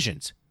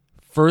decisions.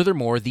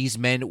 Furthermore, these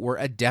men were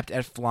adept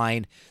at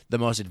flying the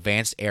most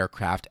advanced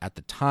aircraft at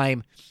the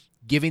time,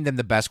 giving them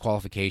the best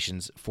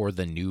qualifications for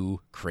the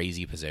new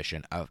crazy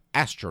position of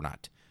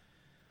astronaut.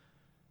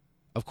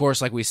 Of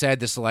course, like we said,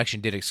 this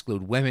selection did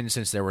exclude women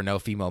since there were no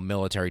female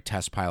military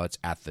test pilots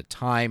at the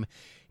time.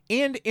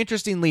 And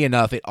interestingly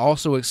enough, it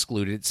also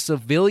excluded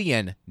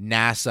civilian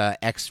NASA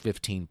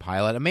X-15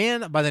 pilot, a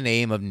man by the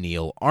name of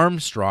Neil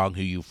Armstrong,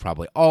 who you've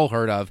probably all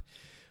heard of,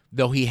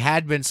 though he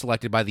had been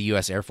selected by the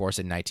U.S. Air Force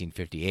in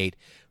 1958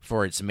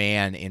 for its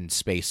Man in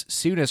Space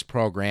Soonest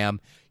program.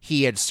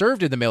 He had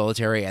served in the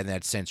military and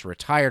had since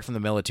retired from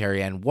the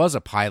military and was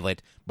a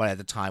pilot, but at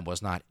the time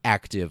was not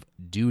active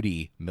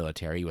duty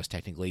military. He was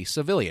technically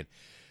civilian.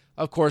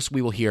 Of course,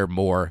 we will hear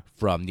more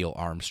from Neil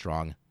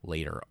Armstrong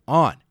later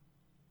on.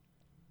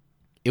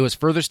 It was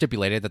further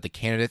stipulated that the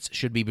candidates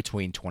should be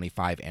between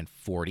 25 and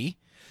 40,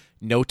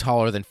 no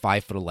taller than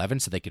 5'11",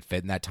 so they could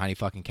fit in that tiny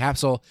fucking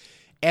capsule,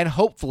 and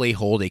hopefully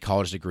hold a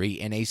college degree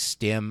in a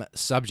STEM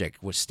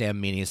subject, with STEM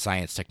meaning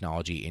science,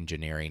 technology,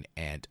 engineering,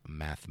 and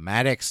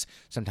mathematics.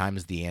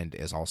 Sometimes the end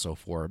is also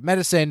for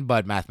medicine,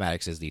 but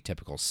mathematics is the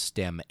typical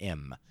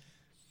STEM-M.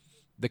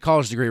 The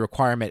college degree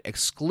requirement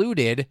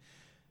excluded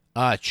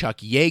Chuck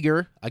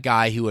Yeager, a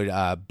guy who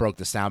had broke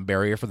the sound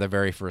barrier for the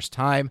very first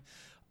time.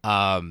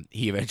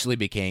 He eventually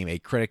became a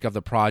critic of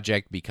the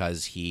project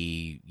because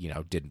he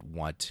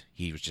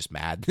was just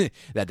mad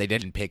that they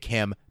didn't pick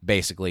him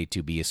basically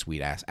to be a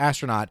sweet ass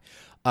astronaut.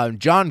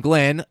 John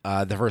Glenn,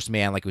 the first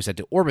man, like we said,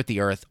 to orbit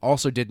the Earth,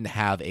 also didn't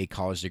have a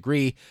college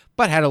degree,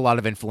 but had a lot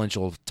of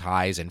influential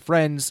ties and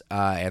friends,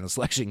 and the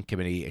selection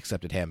committee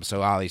accepted him.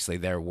 So obviously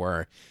there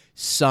were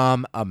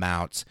some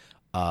amounts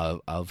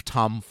of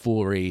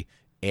tomfoolery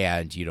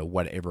and,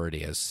 whatever it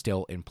is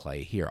still in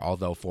play here.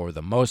 Although for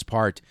the most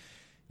part,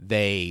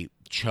 they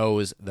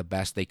chose the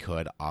best they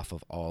could off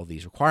of all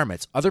these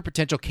requirements. Other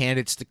potential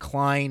candidates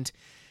declined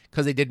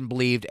because they didn't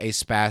believe a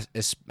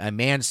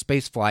manned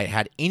spaceflight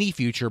had any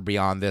future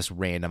beyond this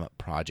random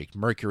Project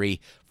Mercury.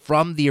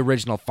 From the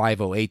original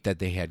 508 that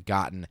they had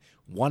gotten,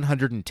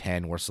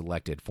 110 were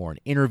selected for an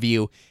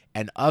interview,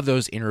 and of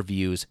those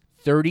interviews,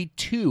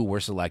 32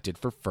 were selected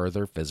for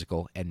further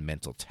physical and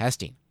mental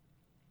testing.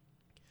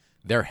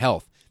 Their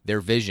health, their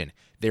vision,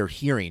 their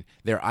hearing,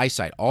 their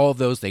eyesight, all of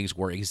those things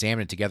were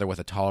examined together with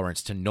a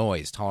tolerance to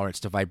noise, tolerance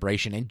to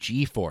vibration and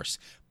G-force,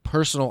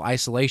 personal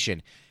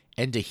isolation,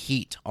 and to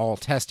heat, all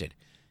tested.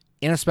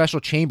 In a special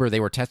chamber, they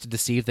were tested to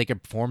see if they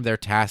could perform their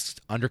tasks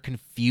under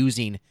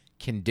confusing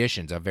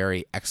conditions, a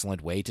very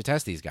excellent way to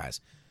test these guys.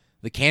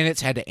 The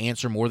candidates had to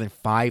answer more than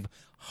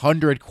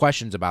 500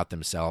 questions about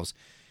themselves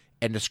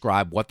and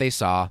describe what they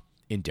saw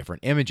in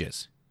different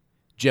images.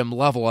 Jim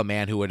Lovell, a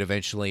man who would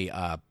eventually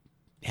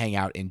hang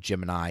out in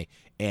Gemini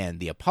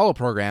and the Apollo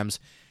programs,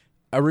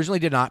 originally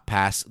did not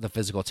pass the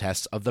physical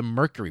tests of the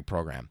Mercury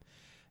program.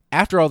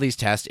 After all these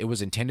tests, it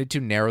was intended to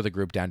narrow the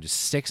group down to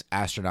 6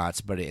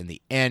 astronauts, but in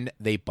the end,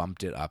 they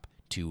bumped it up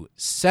to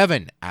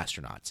 7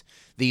 astronauts.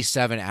 These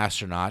 7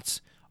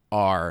 astronauts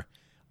are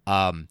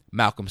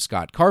Malcolm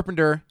Scott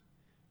Carpenter,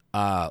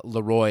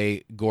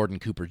 Leroy Gordon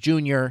Cooper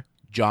Jr.,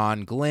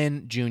 John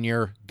Glenn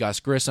Jr., Gus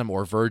Grissom,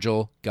 or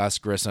Virgil Gus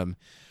Grissom,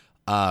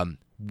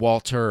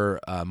 Walter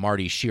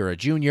Marty Shearer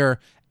Jr.,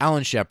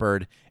 Alan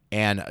Shepard,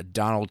 and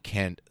Donald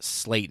Kent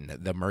Slayton,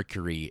 the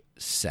Mercury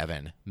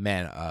 7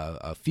 men.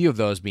 A few of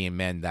those being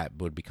men that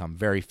would become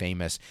very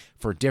famous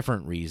for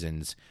different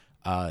reasons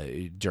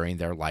during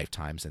their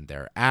lifetimes and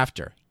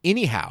thereafter.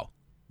 Anyhow,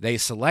 they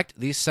select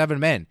these 7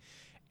 men.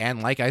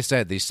 And like I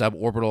said, these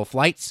suborbital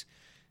flights,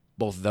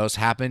 both of those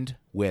happened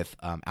with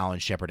Alan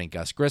Shepard and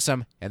Gus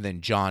Grissom. And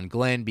then John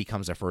Glenn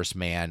becomes the first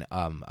man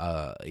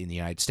in the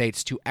United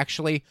States to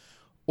actually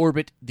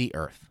orbit the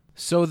Earth.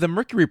 So the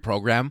Mercury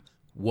program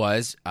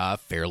was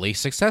fairly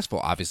successful.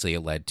 Obviously, it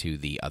led to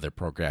the other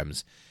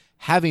programs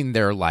having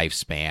their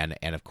lifespan,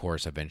 and of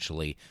course,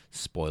 eventually,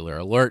 spoiler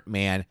alert,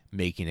 man,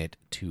 making it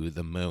to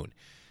the moon.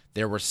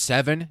 There were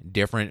 7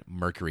 different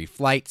Mercury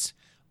flights.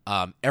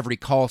 Every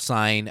call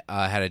sign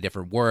had a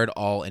different word,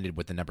 all ended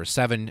with the number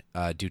 7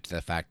 due to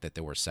the fact that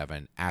there were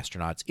 7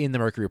 astronauts in the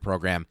Mercury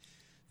program.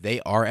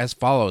 They are as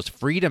follows: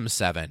 Freedom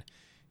 7,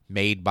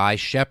 made by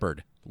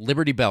Shepard,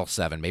 Liberty Bell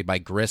 7, made by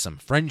Grissom.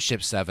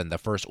 Friendship 7, the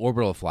first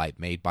orbital flight,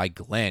 made by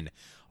Glenn.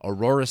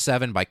 Aurora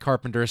 7 by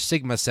Carpenter,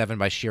 Sigma 7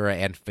 by Shira,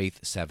 and Faith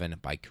 7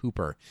 by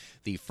Cooper.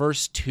 The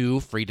first two,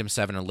 Freedom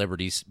 7 and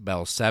Liberty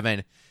Bell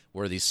 7,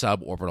 were the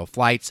suborbital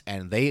flights,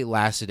 and they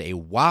lasted a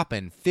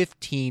whopping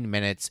 15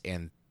 minutes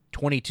and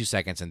 22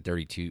 seconds and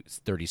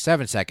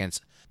 37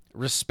 seconds,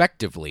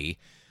 respectively,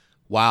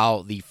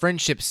 while the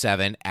Friendship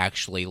 7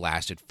 actually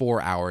lasted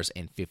 4 hours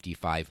and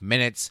 55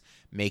 minutes,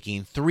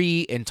 making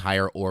 3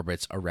 entire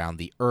orbits around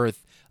the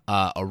Earth.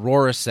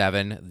 Aurora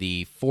 7,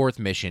 the fourth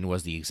mission,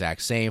 was the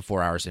exact same,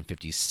 4 hours and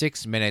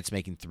 56 minutes,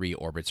 making 3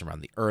 orbits around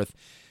the Earth.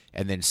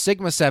 And then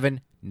Sigma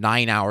 7,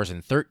 9 hours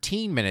and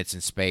 13 minutes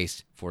in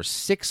space for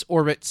 6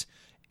 orbits.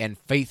 And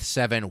Faith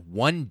 7,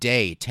 1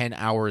 day, 10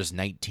 hours,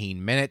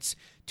 19 minutes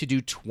to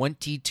do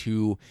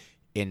 22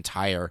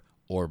 entire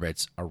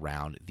orbits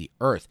around the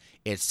Earth.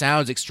 It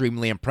sounds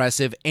extremely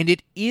impressive, and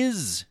it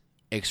is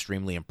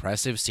extremely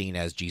impressive, seeing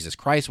as Jesus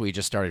Christ, we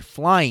just started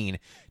flying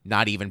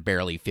not even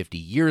barely 50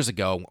 years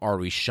ago,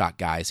 already shot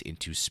guys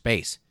into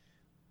space.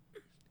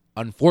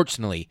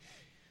 Unfortunately,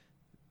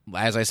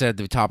 as I said at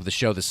the top of the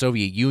show, the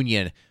Soviet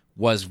Union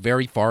was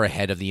very far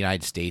ahead of the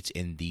United States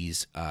in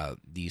these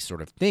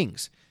sort of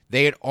things.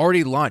 They had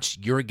already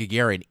launched Yuri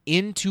Gagarin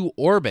into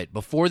orbit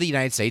before the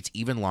United States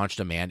even launched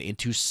a man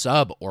into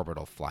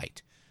suborbital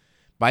flight.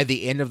 By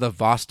the end of the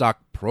Vostok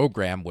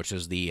program, which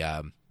is the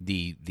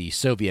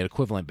Soviet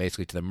equivalent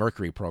basically to the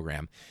Mercury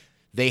program,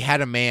 they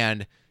had a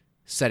man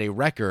set a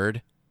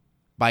record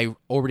by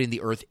orbiting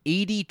the Earth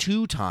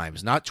 82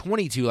 times, not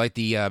 22 like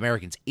the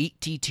Americans,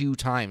 82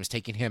 times,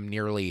 taking him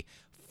nearly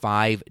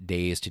 5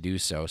 days to do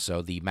so.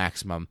 So the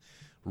maximum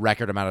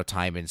record amount of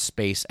time in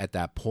space at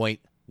that point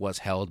was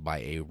held by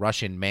a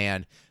Russian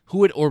man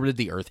who had orbited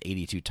the Earth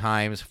 82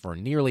 times for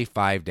nearly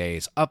 5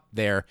 days up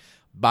there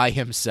by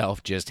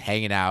himself, just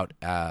hanging out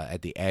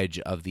at the edge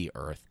of the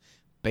Earth,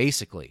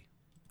 basically.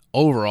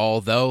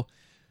 Overall, though,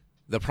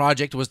 the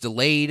project was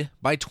delayed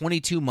by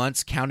 22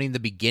 months, counting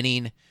the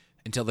beginning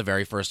until the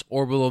very first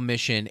orbital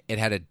mission. It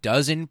had a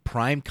dozen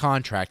prime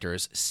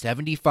contractors,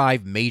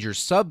 75 major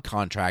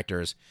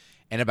subcontractors,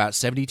 and about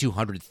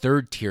 7,200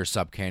 third-tier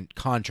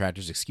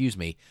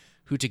subcontractors,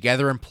 who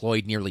together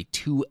employed nearly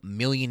 2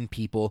 million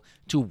people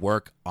to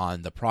work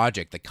on the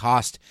project. The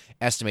cost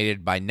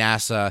estimated by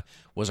NASA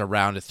was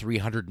around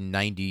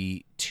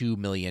 $392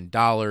 million in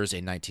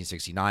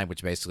 1969,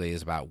 which basically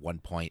is about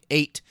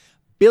 $1.8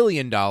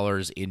 billion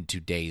in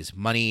today's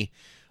money.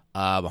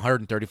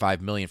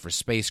 $135 million for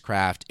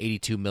spacecraft,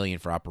 $82 million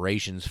for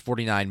operations,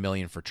 $49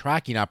 million for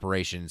tracking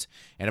operations,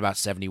 and about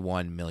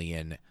 $71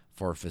 million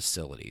for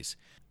facilities.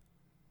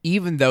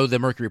 Even though the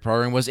Mercury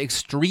program was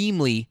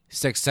extremely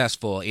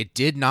successful, it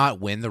did not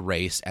win the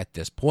race at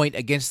this point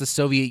against the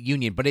Soviet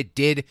Union, but it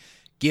did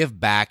give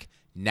back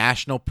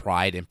national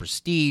pride and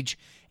prestige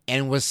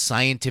and was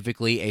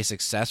scientifically a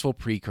successful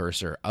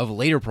precursor of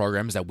later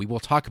programs that we will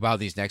talk about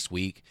these next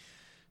week,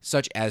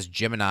 such as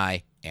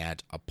Gemini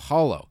and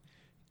Apollo.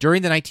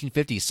 During the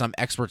 1950s, some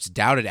experts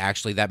doubted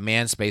actually that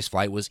manned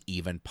spaceflight was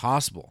even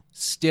possible.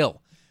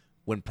 Still,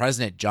 when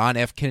President John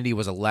F. Kennedy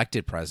was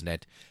elected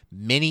president,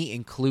 many,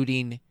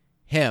 including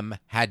him,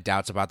 had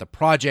doubts about the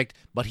project,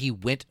 but he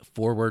went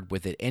forward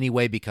with it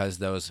anyway because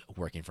those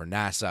working for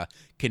NASA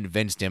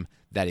convinced him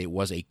that it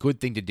was a good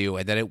thing to do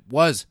and that it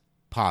was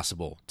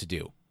possible to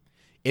do.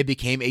 It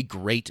became a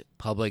great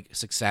public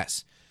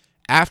success.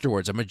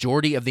 Afterwards, a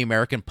majority of the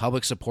American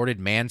public supported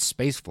manned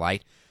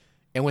spaceflight,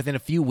 and within a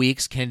few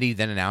weeks, Kennedy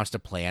then announced a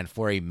plan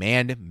for a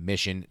manned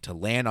mission to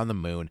land on the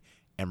moon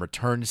and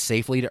return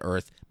safely to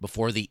Earth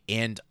before the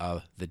end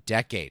of the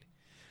decade.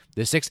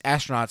 The 6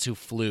 astronauts who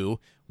flew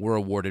were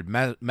awarded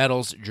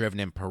medals, driven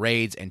in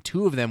parades, and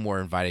 2 of them were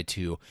invited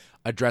to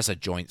address a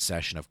joint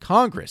session of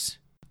Congress.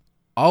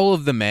 All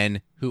of the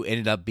men who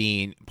ended up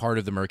being part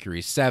of the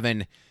Mercury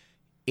 7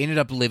 ended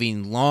up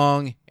living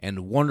long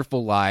and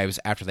wonderful lives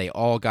after they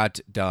all got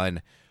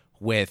done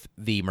with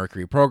the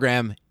Mercury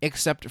program,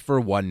 except for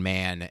one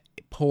man,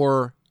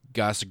 poor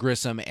Gus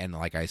Grissom. And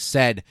like I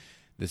said,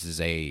 this is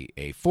a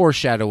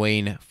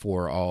foreshadowing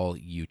for all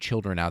you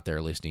children out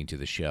there listening to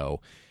the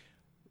show.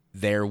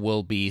 There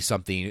will be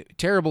something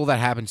terrible that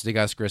happens to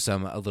Gus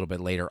Grissom a little bit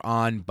later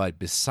on, but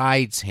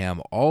besides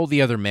him, all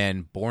the other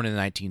men born in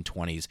the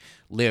 1920s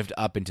lived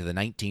up into the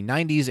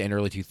 1990s and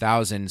early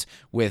 2000s,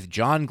 with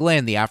John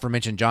Glenn, the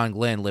aforementioned John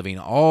Glenn, living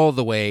all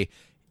the way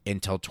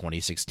until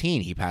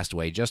 2016. He passed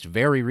away just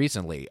very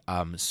recently.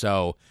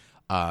 So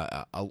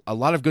a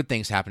lot of good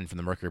things happened from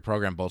the Mercury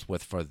program, both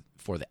for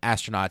the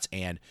astronauts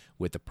and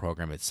with the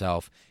program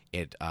itself.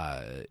 It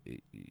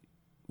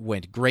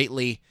went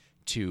greatly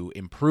to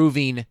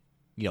improving,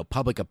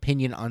 public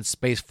opinion on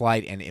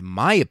spaceflight, and in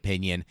my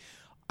opinion,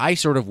 I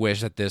sort of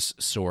wish that this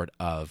sort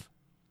of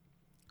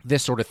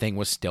thing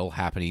was still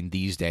happening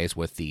these days,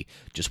 with the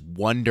just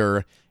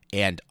wonder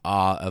and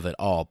awe of it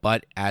all.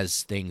 But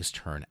as things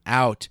turn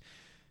out,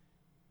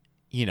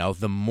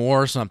 the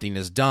more something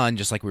is done,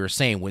 just like we were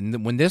saying,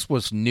 when this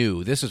was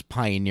new, this was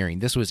pioneering,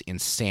 this was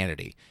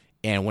insanity.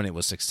 And when it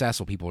was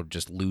successful, people would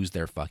just lose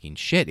their fucking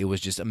shit. It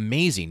was just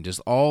amazing,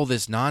 just all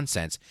this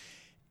nonsense.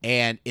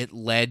 And it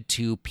led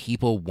to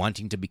people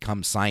wanting to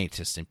become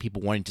scientists and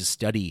people wanting to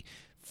study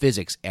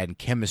physics and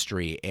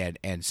chemistry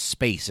and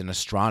space and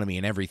astronomy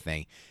and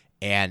everything.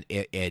 And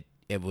it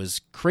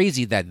was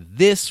crazy that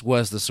this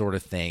was the sort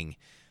of thing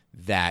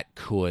that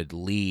could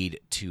lead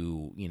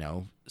to,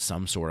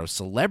 some sort of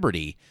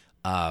celebrity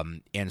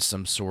and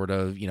some sort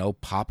of,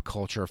 pop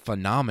culture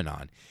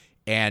phenomenon.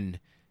 And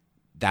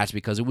that's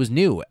because it was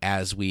new.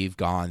 As we've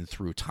gone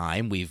through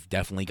time, we've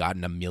definitely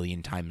gotten a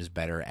million times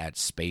better at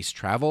space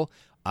travel.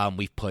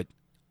 We've put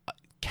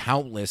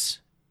countless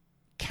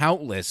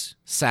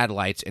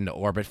satellites into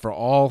orbit for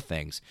all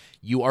things.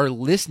 You are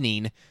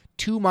listening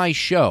to my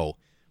show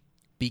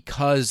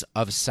because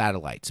of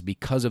satellites,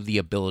 because of the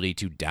ability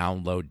to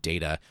download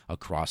data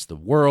across the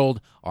world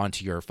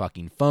onto your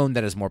fucking phone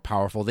that is more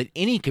powerful than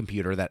any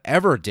computer that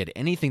ever did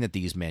anything that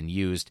these men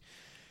used.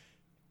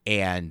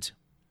 And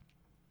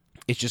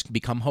it's just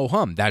become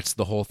ho-hum. That's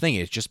the whole thing.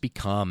 It's just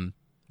become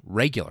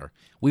regular.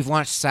 We've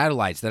launched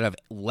satellites that have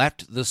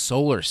left the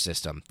solar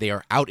system. They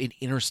are out in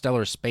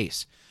interstellar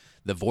space.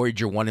 The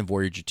Voyager 1 and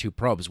Voyager 2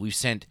 probes. We've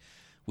sent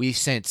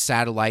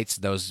satellites,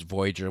 those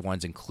Voyager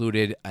ones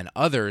included, and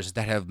others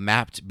that have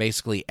mapped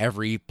basically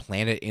every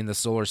planet in the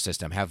solar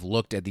system, have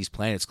looked at these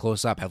planets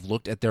close up, have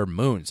looked at their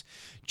moons.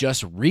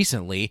 Just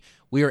recently,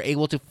 we were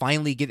able to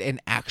finally get an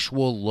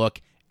actual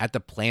look at the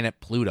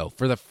planet Pluto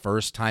for the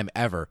first time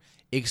ever.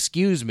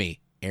 Excuse me,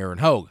 Aaron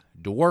Hogue,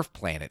 dwarf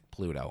planet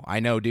Pluto. I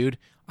know, dude.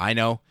 I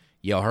know.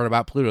 Y'all heard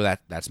about Pluto.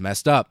 That's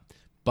messed up.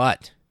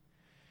 But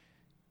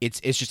it's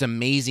just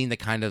amazing the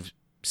kind of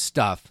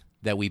stuff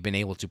that we've been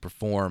able to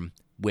perform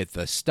with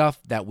the stuff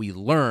that we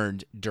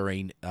learned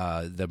during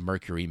the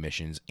Mercury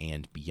missions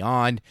and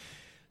beyond.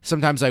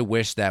 Sometimes I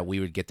wish that we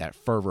would get that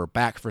fervor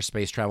back for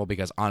space travel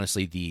because,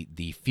 honestly,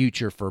 the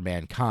future for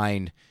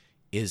mankind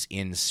is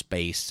in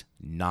space,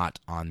 not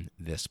on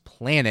this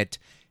planet.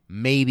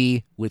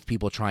 Maybe with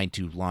people trying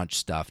to launch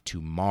stuff to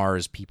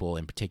Mars, people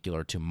in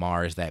particular to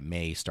Mars, that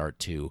may start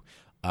to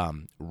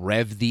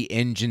rev the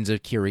engines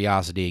of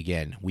curiosity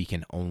again. We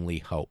can only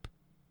hope.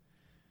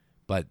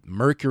 But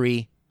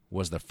Mercury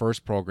was the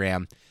first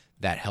program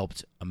that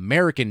helped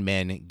American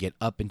men get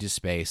up into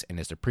space and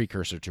is the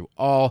precursor to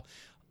all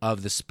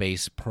of the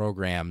space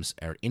programs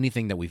or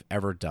anything that we've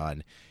ever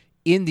done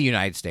in the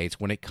United States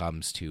when it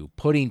comes to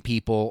putting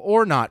people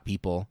or not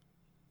people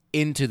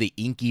into the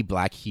inky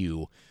black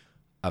hue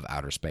of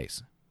outer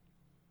space.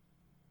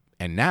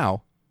 And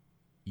now,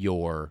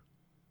 your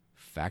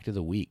fact of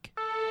the week.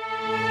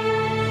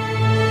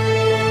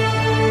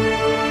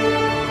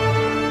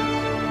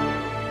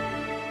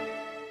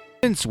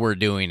 Since we're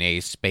doing a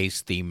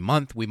space theme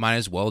month, we might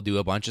as well do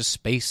a bunch of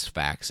space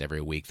facts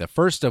every week. The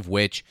first of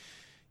which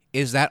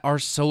is that our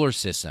solar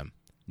system,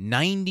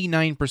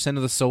 99%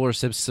 of the solar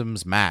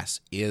system's mass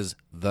is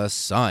the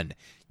sun.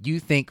 You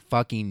think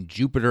fucking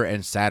Jupiter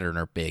and Saturn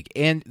are big,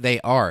 and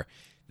they are.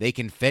 They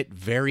can fit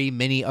very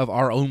many of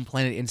our own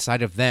planet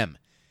inside of them.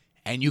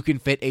 And you can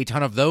fit a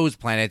ton of those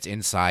planets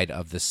inside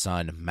of the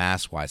sun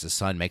mass-wise. The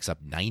sun makes up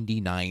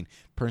 99%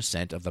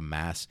 of the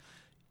mass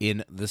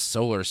in the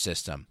solar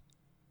system.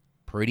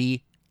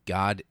 Pretty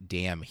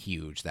goddamn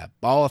huge. That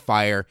ball of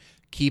fire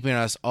keeping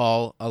us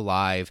all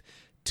alive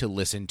to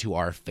listen to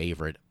our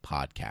favorite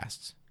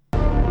podcasts.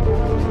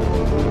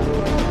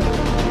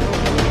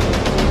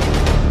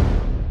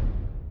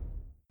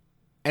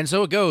 And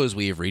so it goes.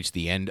 We have reached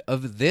the end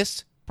of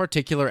this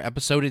particular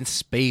episode in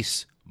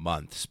Space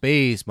Month.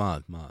 Space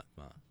Month.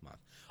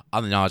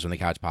 On the Knowledge on the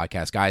Couch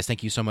podcast. Guys,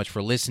 thank you so much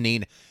for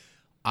listening.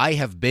 I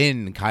have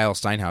been Kyle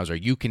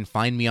Steinhauser. You can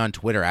find me on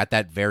Twitter at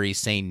that very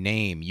same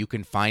name. You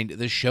can find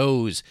the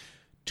show's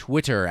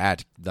Twitter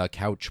at The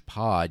Couch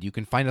Pod. You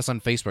can find us on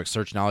Facebook.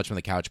 Search Knowledge from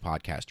the Couch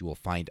podcast. You will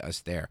find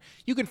us there.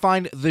 You can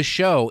find the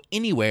show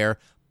anywhere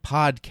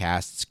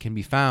podcasts can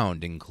be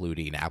found,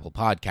 including Apple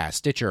Podcasts,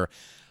 Stitcher,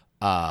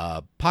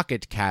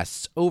 Pocket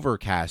Casts,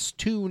 Overcast,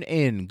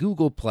 TuneIn,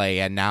 Google Play,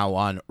 and now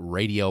on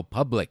Radio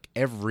Public.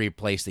 Every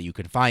place that you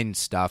can find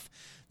stuff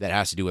that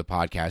has to do with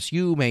podcasts,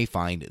 you may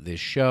find this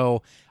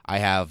show. I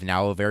have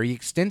now a very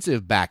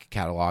extensive back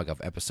catalog of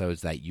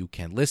episodes that you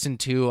can listen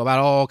to about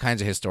all kinds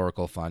of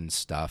historical fun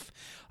stuff.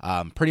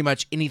 Pretty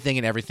much anything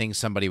and everything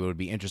somebody would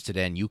be interested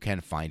in, you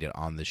can find it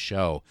on the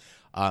show.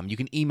 You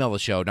can email the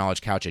show,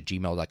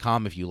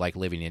 knowledgecouch@gmail.com. If you like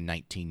living in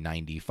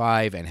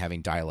 1995 and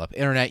having dial-up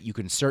internet, you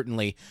can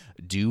certainly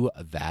do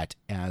that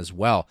as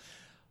well.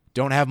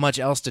 Don't have much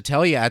else to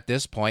tell you at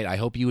this point. I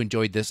hope you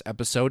enjoyed this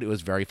episode. It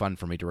was very fun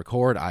for me to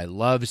record. I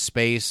love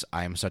space.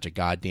 I am such a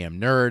goddamn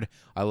nerd.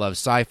 I love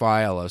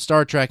sci-fi. I love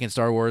Star Trek and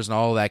Star Wars and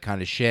all that kind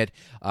of shit.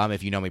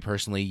 If you know me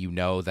personally, you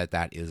know that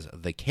that is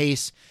the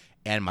case.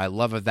 And my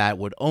love of that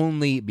would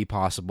only be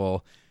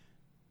possible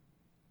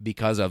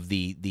because of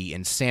the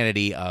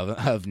insanity of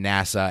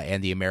NASA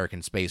and the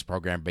American space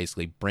program,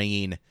 basically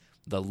bringing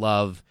the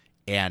love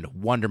and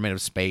wonderment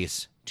of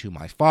space to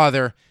my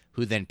father,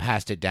 who then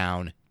passed it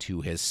down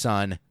to his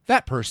son.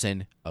 That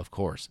person, of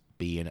course,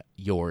 being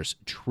yours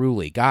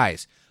truly.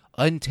 Guys,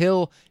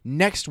 until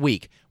next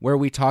week, where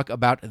we talk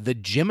about the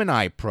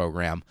Gemini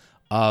program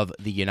of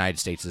the United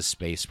States'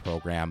 space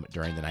program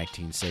during the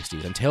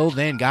 1960s. Until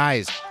then,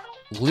 guys,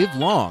 live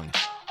long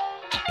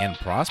and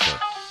prosper.